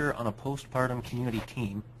social worker on a postpartum community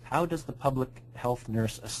team. How does the public health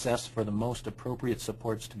nurse assess for the most appropriate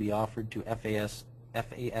supports to be offered to FAS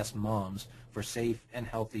moms for safe and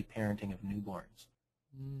healthy parenting of newborns?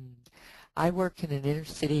 I work in an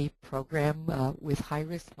inner-city program with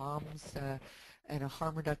high-risk moms and a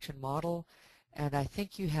harm reduction model, and I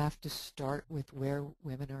think you have to start with where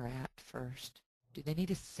women are at first. Do they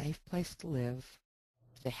need a safe place to live?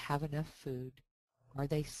 Do they have enough food? Are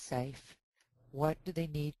they safe? What do they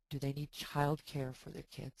need? Do they need child care for their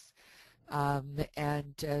kids?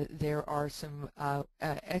 There are some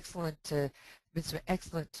excellent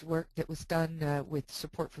work that was done with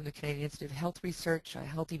support from the Canadian Institute of Health Research,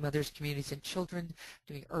 Healthy Mothers, Communities and Children,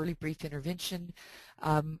 doing early brief intervention.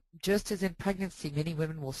 Just as in pregnancy, many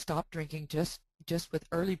women will stop drinking just with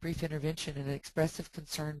early brief intervention and an expressive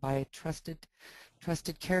concern by a trusted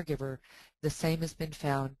caregiver. The same has been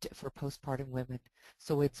found for postpartum women.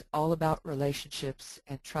 So it's all about relationships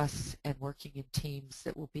and trusts and working in teams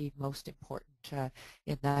that will be most important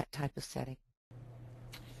in that type of setting.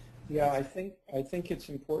 Yeah, I think it's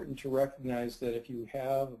important to recognize that if you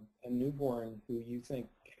have a newborn who you think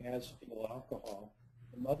has fetal alcohol,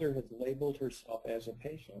 the mother has labeled herself as a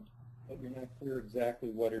patient, but you're not clear exactly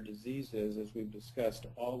what her disease is. As we've discussed,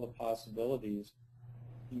 all the possibilities.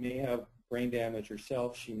 She may have brain damage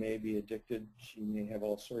herself, she may be addicted, she may have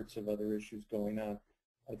all sorts of other issues going on.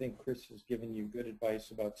 I think Chris has given you good advice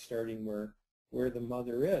about starting where the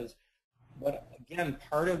mother is. But again,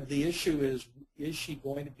 part of the issue is she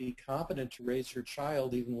going to be competent to raise her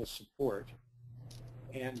child even with support?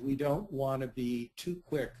 And we don't want to be too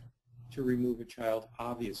quick to remove a child,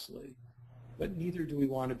 obviously, but neither do we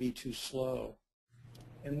want to be too slow.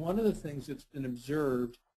 And one of the things that's been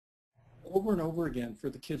observed over and over again for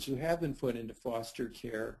the kids who have been put into foster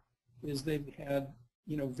care is they've had,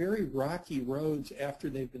 very rocky roads after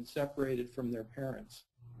they've been separated from their parents.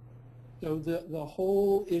 So the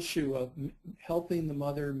whole issue of helping the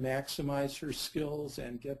mother maximize her skills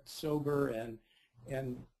and get sober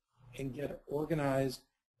and get organized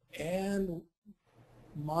and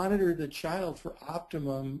monitor the child for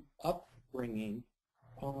optimum upbringing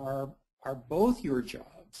are both your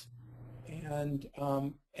jobs, and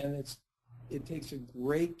it takes a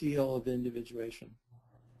great deal of individuation.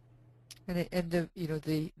 And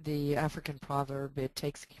the African proverb, it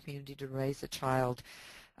takes a community to raise a child.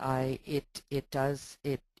 It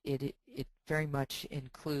very much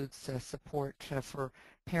includes support for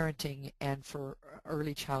parenting and for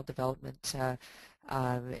early child development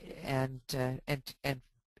and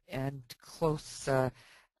close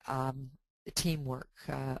teamwork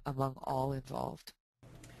among all involved.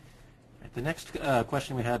 The next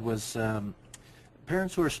question we had was,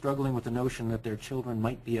 parents who are struggling with the notion that their children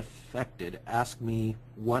might be affected ask me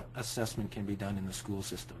what assessment can be done in the school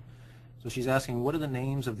system. So she's asking, what are the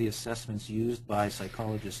names of the assessments used by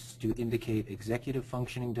psychologists to indicate executive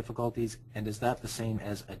functioning difficulties, and is that the same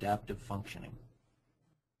as adaptive functioning?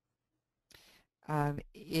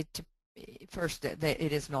 First,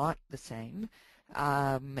 it is not the same,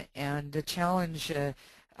 and the challenge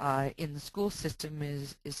in the school system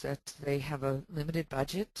is that they have a limited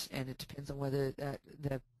budget, and it depends on whether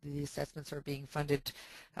the assessments are being funded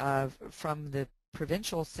from the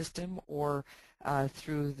provincial system or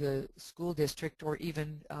through the school district, or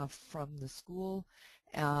even from the school.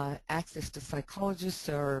 Access to psychologists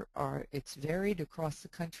it's varied across the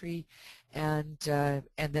country, and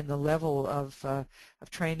then the level of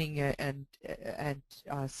training and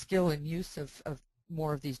skill and use of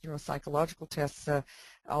more of these neuropsychological tests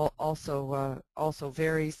also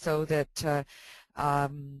varies, so that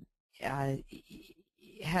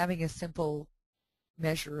having a simple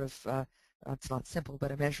measure of it's not simple,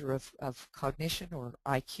 but a measure of cognition or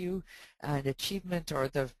IQ and achievement are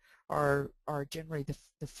generally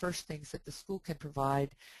the first things that the school can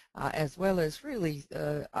provide, as well as really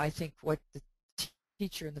I think what the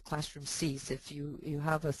teacher in the classroom sees. If you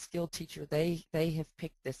have a skilled teacher, they have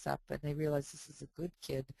picked this up and they realize this is a good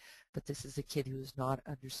kid, but this is a kid who is not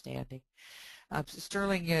understanding.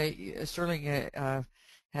 Sterling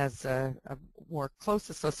has a more close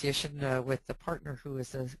association with the partner who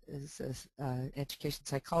is an education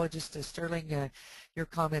psychologist. Sterling, your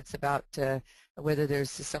comments about whether there's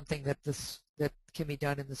something that that can be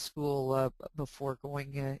done in the school before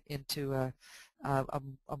going into a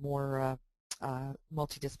more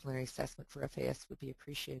multidisciplinary assessment for FAS would be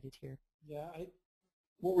appreciated here. Yeah,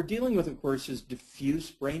 what we're dealing with, of course, is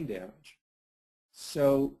diffuse brain damage.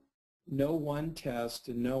 So no one test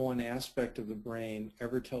and no one aspect of the brain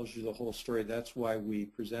ever tells you the whole story. That's why we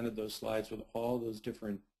presented those slides with all those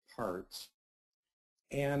different parts.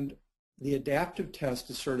 And the adaptive test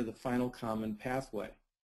is sort of the final common pathway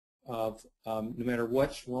of no matter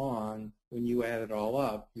what's wrong, when you add it all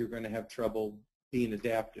up, you're going to have trouble being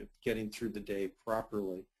adaptive, getting through the day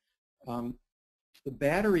properly. The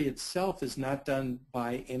battery itself is not done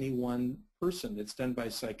by any one person. It's done by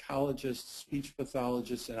psychologists, speech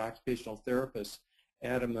pathologists, and occupational therapists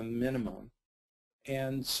at a minimum.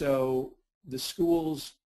 And so the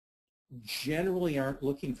schools generally aren't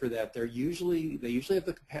looking for that. They usually have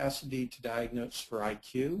the capacity to diagnose for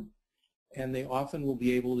IQ, and they often will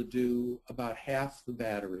be able to do about half the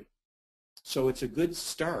battery. So it's a good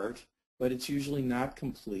start, but it's usually not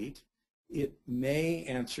complete. It may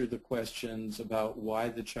answer the questions about why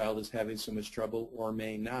the child is having so much trouble or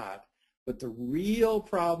may not. But the real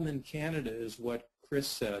problem in Canada is what Chris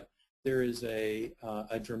said. There is a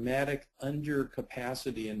dramatic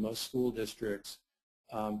undercapacity in most school districts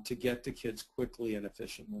to get to kids quickly and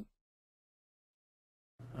efficiently.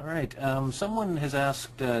 All right. Someone has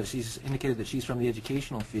asked, she's indicated that she's from the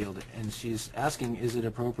educational field, and she's asking, is it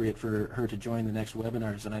appropriate for her to join the next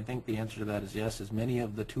webinars? And I think the answer to that is yes, as many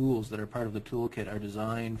of the tools that are part of the toolkit are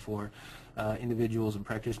designed for individuals and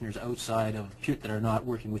practitioners outside of, that are not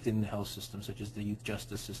working within the health system, such as the youth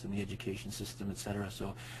justice system, the education system, et cetera.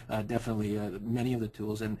 So definitely many of the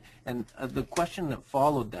tools. And the question that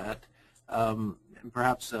followed that, and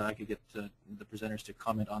perhaps I could get the presenters to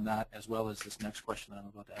comment on that as well as this next question that I'm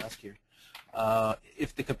about to ask here.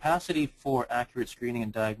 If the capacity for accurate screening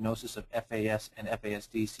and diagnosis of FAS and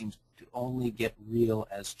FASD seems to only get real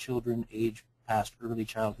as children age past early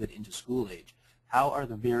childhood into school age, how are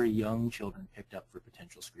the very young children picked up for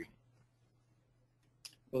potential screening?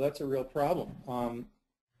 Well, that's a real problem.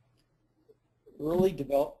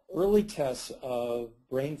 Early tests of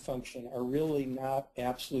brain function are really not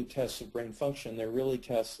absolute tests of brain function. They're really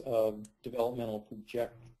tests of developmental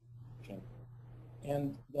projection.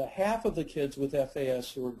 And the half of the kids with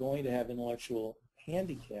FAS who are going to have intellectual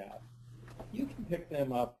handicap, you can pick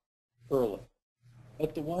them up early.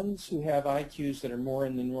 But the ones who have IQs that are more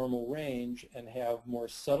in the normal range and have more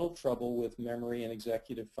subtle trouble with memory and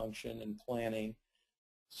executive function and planning,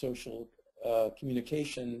 social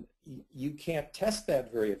communication, you can't test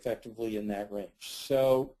that very effectively in that range.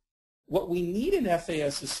 So what we need in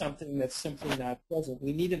FAS is something that's simply not present.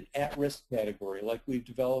 We need an at-risk category like we've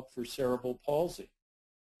developed for cerebral palsy.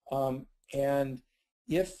 And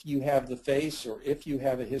if you have the face or if you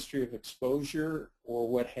have a history of exposure or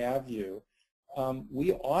what have you,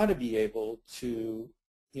 we ought to be able to,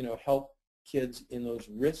 help kids in those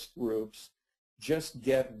risk groups just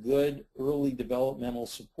get good early developmental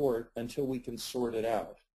support until we can sort it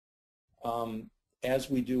out, as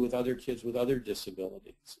we do with other kids with other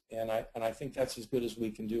disabilities. And I think that's as good as we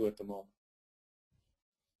can do at the moment.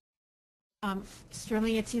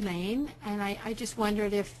 Sterling, it's Elaine, and I just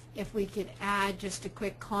wondered if we could add just a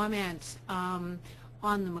quick comment on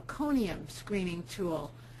the meconium screening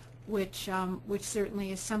tool, which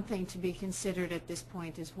certainly is something to be considered at this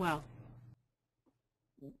point as well.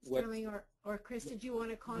 Sterling or Chris, did you want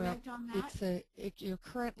to comment on that?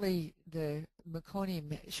 Currently the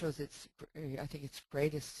meconium shows I think its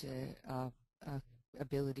greatest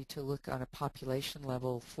ability to look on a population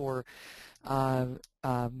level for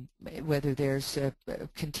whether there's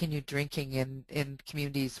continued drinking in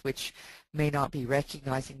communities which may not be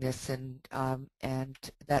recognizing this, and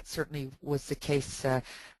that certainly was the case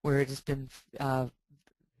where it has been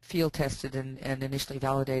field tested and initially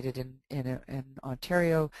validated in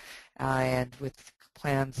Ontario, and with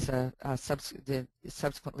plans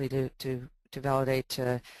subsequently to validate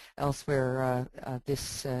elsewhere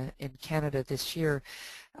in Canada this year.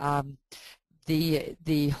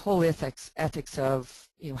 The whole ethics of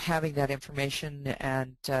having that information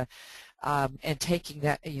and taking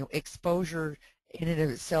that exposure in and of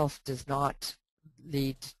itself does not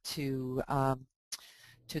lead to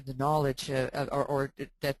the knowledge or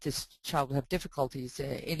that this child will have difficulties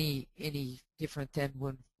any different than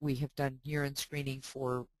when we have done urine screening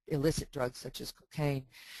for illicit drugs such as cocaine,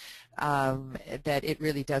 that it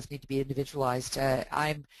really does need to be individualized.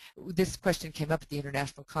 This question came up at the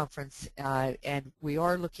international conference, and we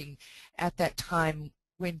are looking at that time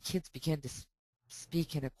when kids begin to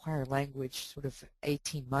speak and acquire language, sort of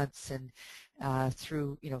 18 months and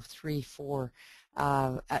through 3, 4.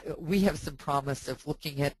 We have some promise of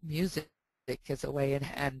looking at music as a way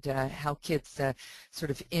and how kids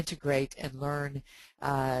sort of integrate and learn,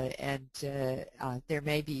 and there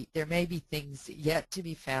may be things yet to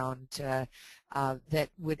be found that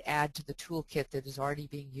would add to the toolkit that is already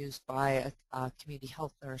being used by a community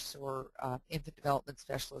health nurse or infant development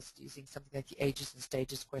specialist using something like the Ages and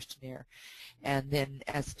Stages questionnaire, and then,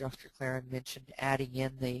 as Dr. Claren mentioned, adding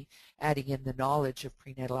in the knowledge of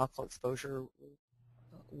prenatal alcohol exposure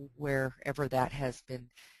wherever that has been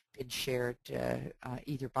shared,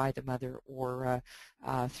 either by the mother or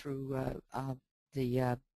through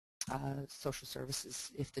the social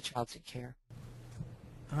services if the child's in care.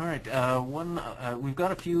 All right. We've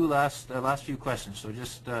got a few last few questions, so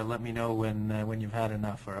just let me know when you've had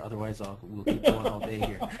enough, or otherwise we'll keep going all day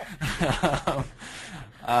here.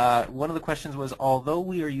 One of the questions was, although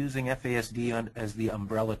we are using FASD as the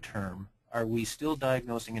umbrella term, are we still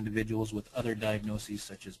diagnosing individuals with other diagnoses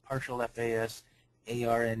such as partial FAS,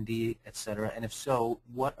 ARND, etc.? And if so,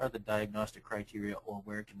 what are the diagnostic criteria, or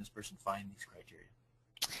where can this person find these criteria?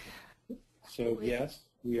 So yes,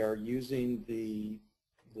 we are using the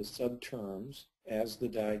subterms as the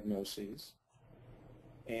diagnoses,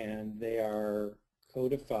 and they are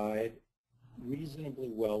codified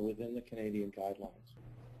reasonably well within the Canadian guidelines.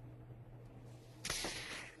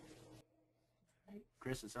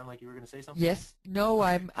 Chris, it sounded like you were going to say something. Yes. No,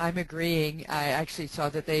 I'm agreeing. I actually saw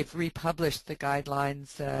that they've republished the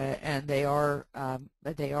guidelines, and they are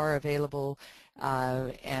available.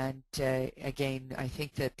 And again, I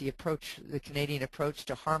think that the Canadian approach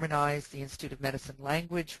to harmonize the Institute of Medicine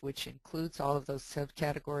language, which includes all of those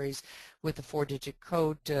subcategories with the 4-digit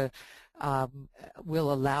code,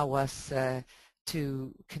 will allow us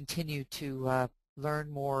to continue to learn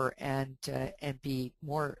more and be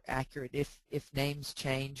more accurate if names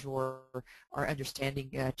change or our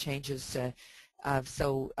understanding changes.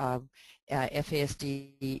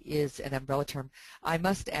 FASD is an umbrella term. I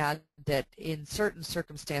must add that in certain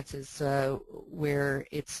circumstances where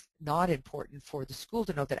it's not important for the school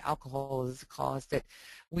to know that alcohol is a cause, that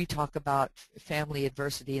we talk about family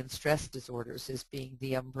adversity and stress disorders as being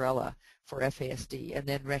the umbrella for FASD, and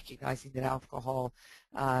then recognizing that alcohol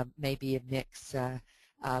may be a mix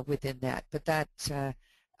within that. But that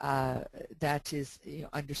is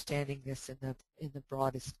understanding this in the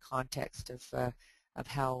broadest context of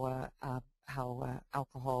how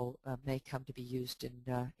alcohol may come to be used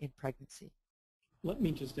in pregnancy. Let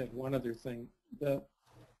me just add one other thing.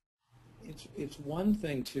 It's one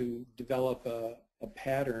thing to develop a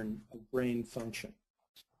pattern of brain function.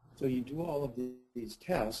 So you do all of these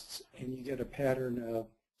tests and you get a pattern of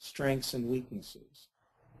strengths and weaknesses.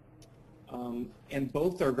 And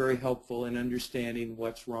both are very helpful in understanding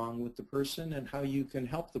what's wrong with the person and how you can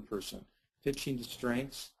help the person. Pitching to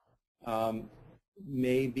strengths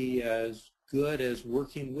may be as good as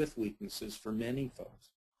working with weaknesses for many folks.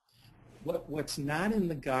 What's not in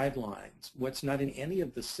the guidelines, what's not in any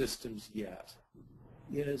of the systems yet,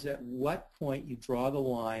 is at what point you draw the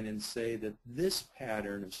line and say that this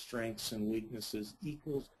pattern of strengths and weaknesses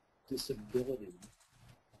equals disability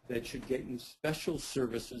that should get you special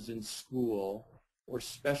services in school or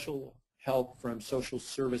special help from social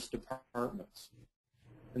service departments.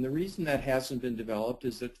 And the reason that hasn't been developed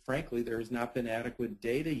is that, frankly, there has not been adequate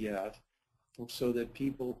data yet so that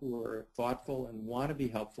people who are thoughtful and want to be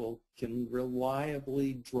helpful can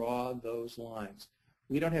reliably draw those lines.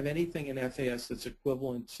 We don't have anything in FAS that's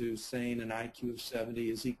equivalent to saying an IQ of 70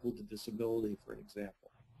 is equal to disability, for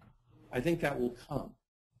example. I think that will come.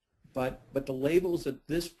 But the labels at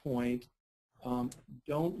this point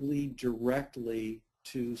don't lead directly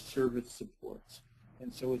to service supports.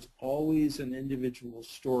 And so it's always an individual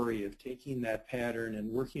story of taking that pattern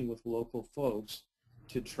and working with local folks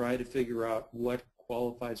to try to figure out what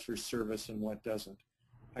qualifies for service and what doesn't.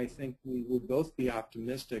 I think we would both be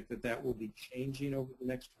optimistic that that will be changing over the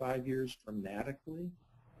next 5 years dramatically,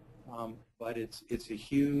 but it's a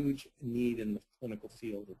huge need in the clinical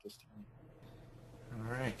field at this time. All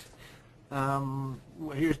right.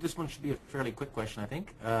 This one should be a fairly quick question, I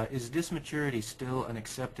think. Is dysmaturity still an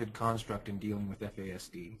accepted construct in dealing with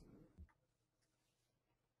FASD?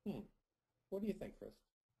 What do you think, Chris?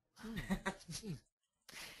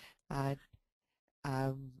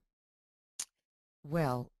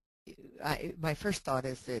 Well, my first thought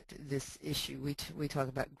is that this issue, we talk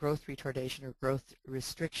about growth retardation or growth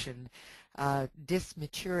restriction.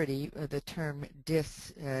 Dysmaturity, the term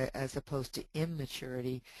dys as opposed to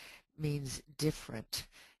immaturity, means different.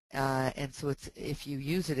 And so if you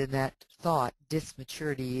use it in that thought,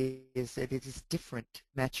 dysmaturity is that it is different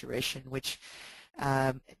maturation, which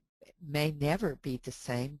may never be the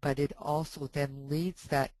same, but it also then leads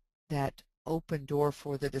that open door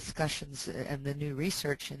for the discussions and the new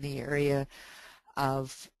research in the area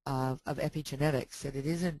of epigenetics, that it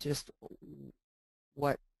isn't just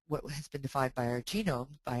what has been defined by our genome,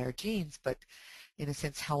 by our genes, but in a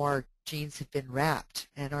sense how our genes have been wrapped.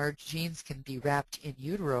 And our genes can be wrapped in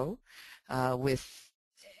utero with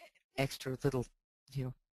extra little,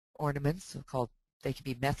 ornaments called, they can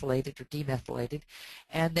be methylated or demethylated,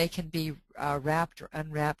 and they can be wrapped or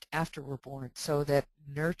unwrapped after we're born, so that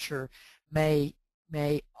nurture may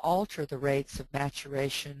alter the rates of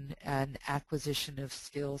maturation and acquisition of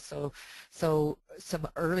skills. So some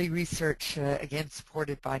early research, again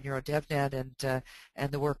supported by NeuroDevNet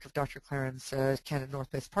and the work of Dr. Claren's Canada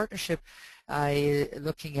Northwest Partnership,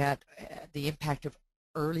 looking at the impact of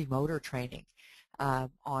early motor training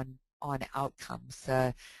on outcomes,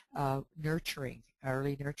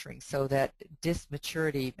 early nurturing, so that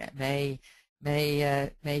dysmaturity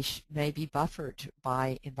may be buffered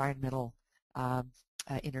by environmental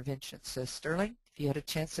interventions. So Sterling, if you had a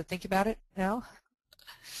chance to think about it now.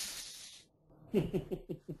 I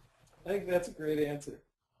think that's a great answer.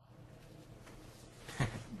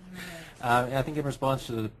 I think in response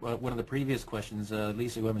to one of the previous questions,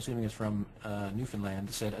 Lisa, who I'm assuming is from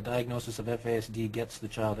Newfoundland, said a diagnosis of FASD gets the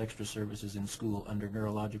child extra services in school under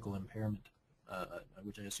neurological impairment,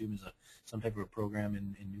 which I assume is some type of a program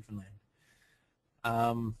in Newfoundland.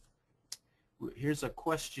 Here's a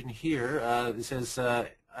question here. It says,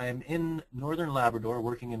 I am in Northern Labrador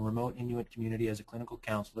working in remote Inuit community as a clinical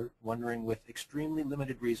counselor, wondering with extremely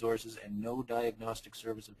limited resources and no diagnostic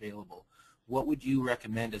service available, what would you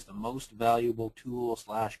recommend as the most valuable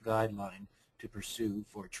tool/guideline to pursue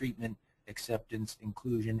for treatment, acceptance,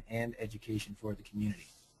 inclusion, and education for the community?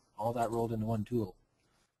 All that rolled into one tool.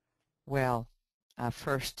 Well,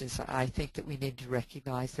 first is I think that we need to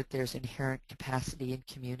recognize that there's inherent capacity in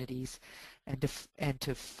communities, and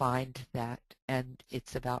to find that. And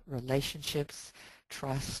it's about relationships,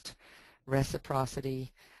 trust,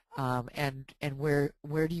 reciprocity, and where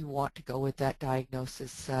do you want to go with that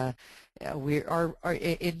diagnosis? We are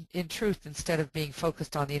in truth, instead of being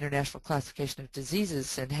focused on the International Classification of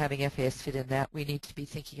Diseases and having FAS fit in that, we need to be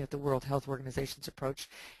thinking of the World Health Organization's approach,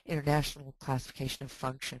 International Classification of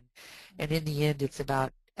Function. And in the end, it's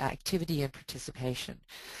about activity and participation.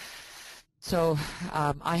 So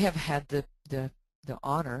I have had the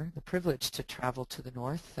honor, the privilege to travel to the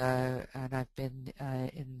north, and I've been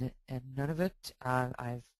in Nunavut.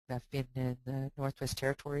 I've been in the Northwest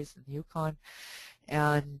Territories and the Yukon,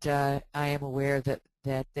 and I am aware that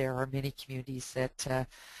there are many communities that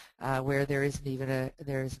where there isn't a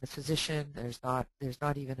physician, there's not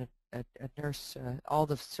even a nurse. All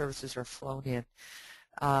the services are flown in.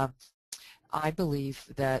 I believe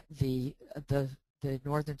that the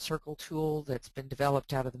Northern Circle tool that's been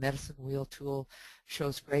developed out of the Medicine Wheel tool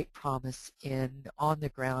shows great promise in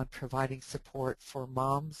on-the-ground providing support for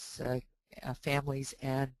moms, families,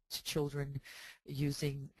 and children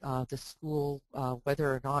using the school, whether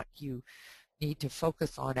or not you need to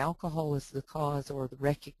focus on alcohol as the cause or the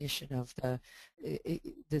recognition of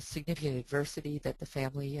the significant adversity that the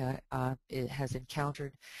family has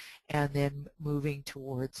encountered, and then moving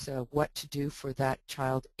towards what to do for that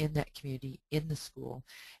child in that community, in the school,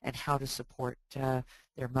 and how to support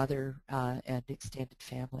their mother and extended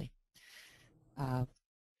family.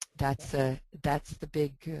 That's the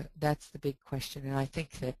big question, and I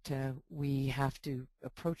think that we have to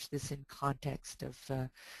approach this in context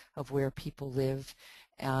of where people live,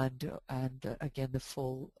 and again the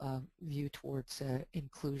full view towards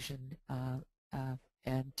inclusion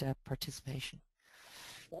and participation.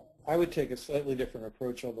 I would take a slightly different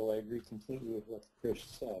approach, although I agree completely with what Chris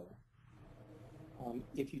said.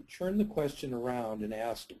 If you turn the question around and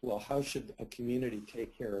ask, well, how should a community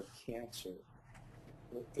take care of cancer,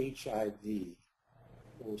 or HIV,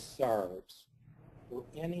 or SARS, or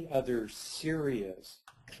any other serious,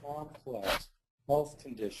 complex health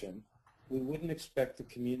condition, we wouldn't expect the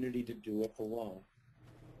community to do it alone.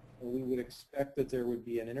 And we would expect that there would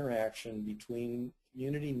be an interaction between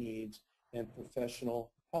community needs and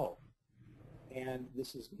professional help. And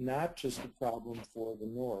this is not just a problem for the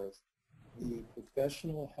North. The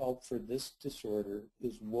professional help for this disorder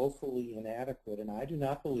is woefully inadequate, and I do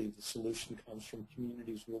not believe the solution comes from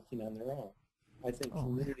communities working on their own. I think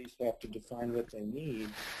communities have to define what they need,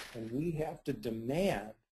 and we have to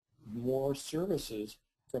demand more services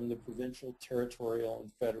from the provincial, territorial,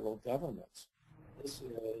 and federal governments. This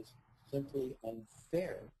is simply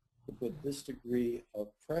unfair to put this degree of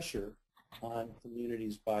pressure on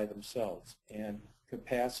communities by themselves, and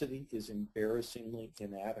capacity is embarrassingly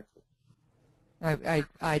inadequate.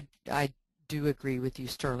 I do agree with you,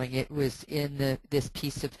 Sterling. It was in this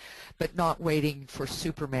piece of, but not waiting for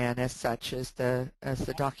Superman as such, as the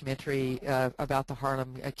documentary about the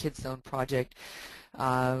Harlem Kids Zone project.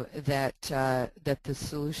 That the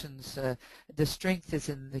solutions, the strength is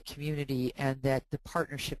in the community, and that the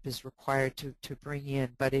partnership is required to bring in.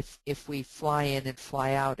 But if we fly in and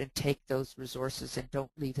fly out and take those resources and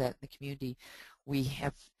don't leave that in the community, we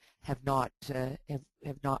have not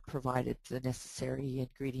provided the necessary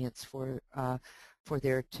ingredients for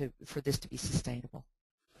this to be sustainable.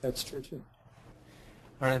 That's true too.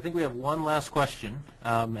 All right, I think we have one last question,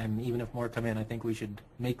 and even if more come in, I think we should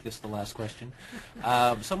make this the last question.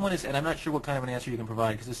 Someone is, and I'm not sure what kind of an answer you can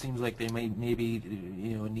provide, because it seems like they may be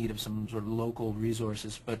in need of some sort of local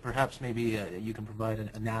resources, but perhaps maybe you can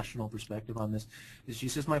provide a national perspective on this. She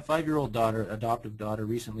says, my 5-year-old adoptive daughter,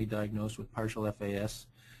 recently diagnosed with partial FAS.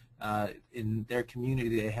 In their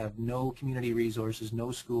community, they have no community resources,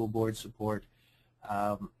 no school board support.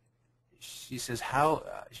 She says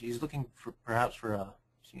she's looking for perhaps for a,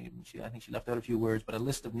 I think she left out a few words, but a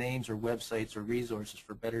list of names or websites or resources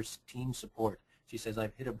for better team support. She says,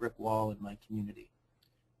 I've hit a brick wall in my community.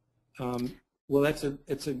 Well, it's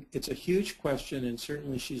a huge question, and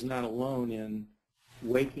certainly she's not alone in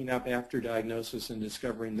waking up after diagnosis and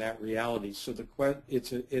discovering that reality. So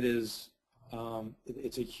it's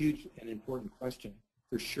a huge and important question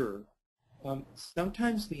for sure.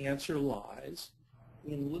 Sometimes the answer lies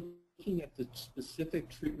in looking at the specific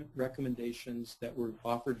treatment recommendations that were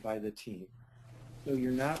offered by the team. So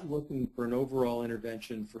you're not looking for an overall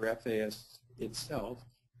intervention for FAS itself,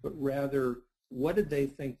 but rather what did they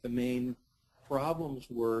think the main problems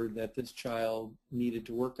were that this child needed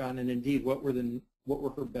to work on, and indeed what were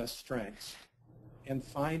her best strengths. And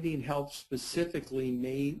finding help specifically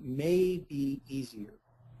may be easier.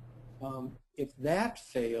 If that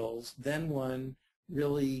fails, then one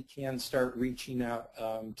really can start reaching out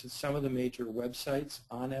to some of the major websites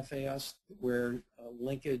on FAS where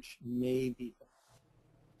linkage may be.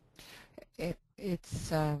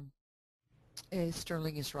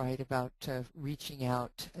 Sterling is right about reaching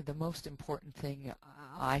out. The most important thing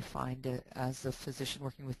I find as a physician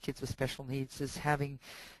working with kids with special needs is having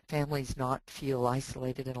families not feel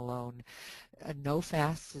isolated and alone.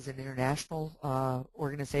 NoFast is an international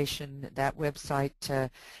organization. That website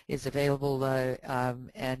is available,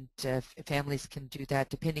 and families can do that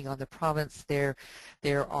depending on the province. There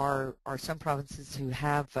are some provinces who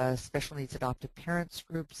have special needs adoptive parents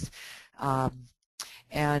groups.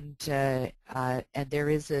 And there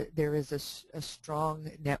is a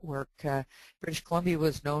strong network. British Columbia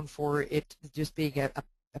was known for it just being a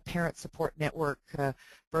parent support network,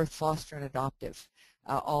 birth, foster, and adoptive,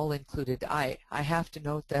 all included. I have to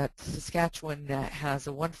note that Saskatchewan has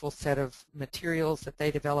a wonderful set of materials that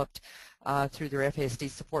they developed through their FASD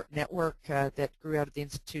support network that grew out of the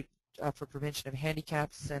Institute for Prevention of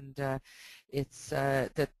Handicaps, and it's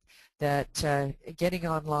that getting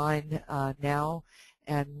online now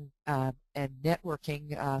and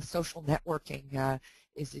networking, social networking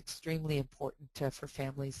is extremely important for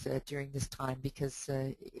families during this time, because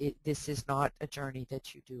this is not a journey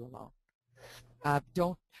that you do alone.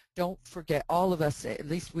 Don't forget, all of us, at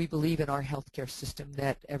least we believe in our healthcare system,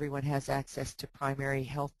 that everyone has access to primary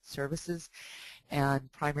health services,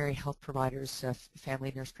 and primary health providers,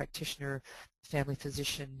 family nurse practitioner, family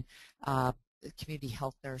physician, community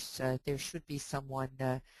health nurse. There should be someone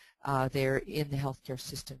there in the healthcare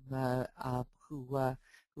system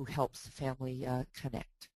who helps the family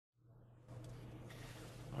connect.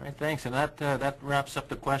 All right, thanks. And that wraps up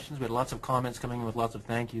the questions. We had lots of comments coming in with lots of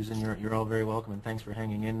thank yous, and you're all very welcome. And thanks for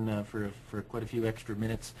hanging in for quite a few extra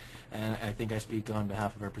minutes. And I think I speak on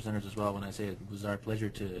behalf of our presenters as well when I say it was our pleasure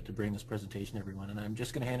to bring this presentation to everyone. And I'm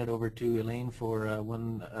just going to hand it over to Elaine for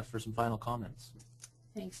some final comments.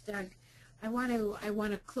 Thanks, Doug. I want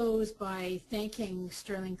to close by thanking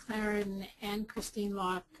Sterling Claren and Christine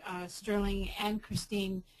Locke. Sterling and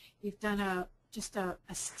Christine, you've done just a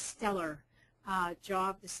stellar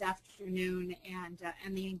job this afternoon, and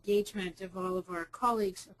the engagement of all of our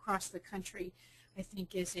colleagues across the country, I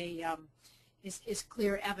think, is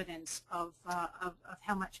clear evidence of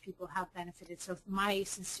how much people have benefited. So my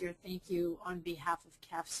sincere thank you on behalf of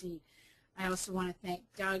CAFC. I also want to thank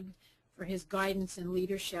Doug his guidance and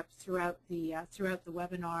leadership throughout the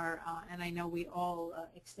webinar, and I know we all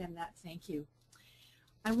extend that thank you.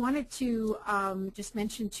 I wanted to just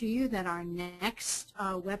mention to you that our next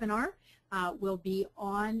webinar will be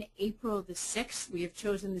on April the 6th. We have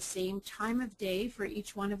chosen the same time of day for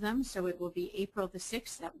each one of them, so it will be April the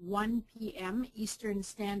 6th at 1 p.m. Eastern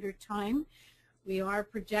Standard Time. We are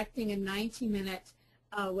projecting a 90-minute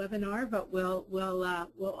webinar, but we'll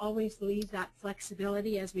always leave that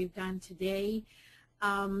flexibility as we've done today.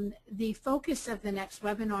 The focus of the next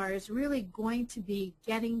webinar is really going to be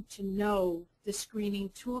getting to know the screening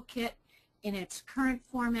toolkit in its current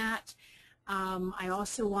format. I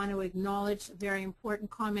also want to acknowledge a very important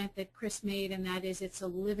comment that Chris made, and that is it's a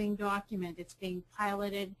living document. It's being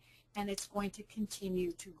piloted, and it's going to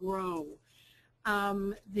continue to grow.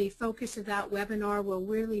 The focus of that webinar will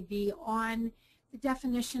really be on the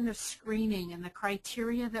definition of screening and the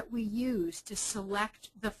criteria that we use to select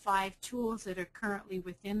the 5 tools that are currently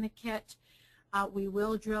within the kit. We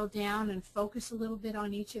will drill down and focus a little bit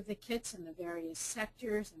on each of the kits and the various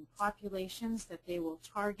sectors and populations that they will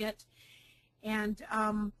target. And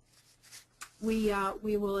we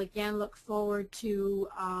will again look forward to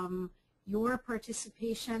your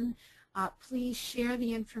participation. Please share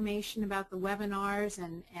the information about the webinars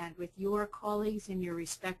and with your colleagues in your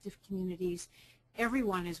respective communities.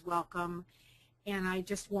 Everyone is welcome. And I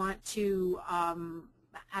just want to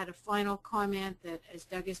add a final comment that, as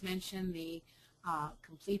Doug has mentioned, the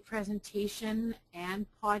complete presentation and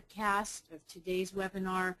podcast of today's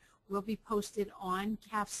webinar will be posted on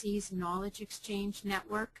CAFC's Knowledge Exchange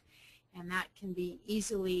Network, and that can be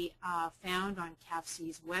easily found on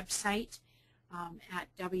CAFC's website at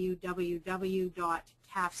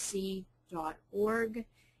www.cafc.org.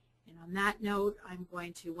 And on that note, I'm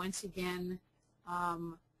going to once again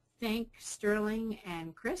thank Sterling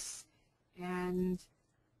and Chris and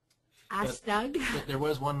ask Doug. There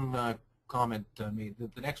was one comment made.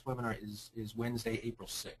 The next webinar is Wednesday, April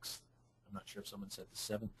 6th. I'm not sure if someone said the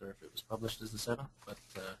 7th or if it was published as the 7th, but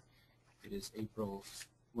it is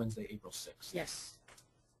Wednesday, April 6th. Yes.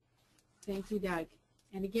 Thank you, Doug.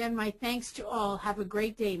 And again, my thanks to all. Have a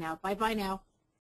great day now. Bye-bye now.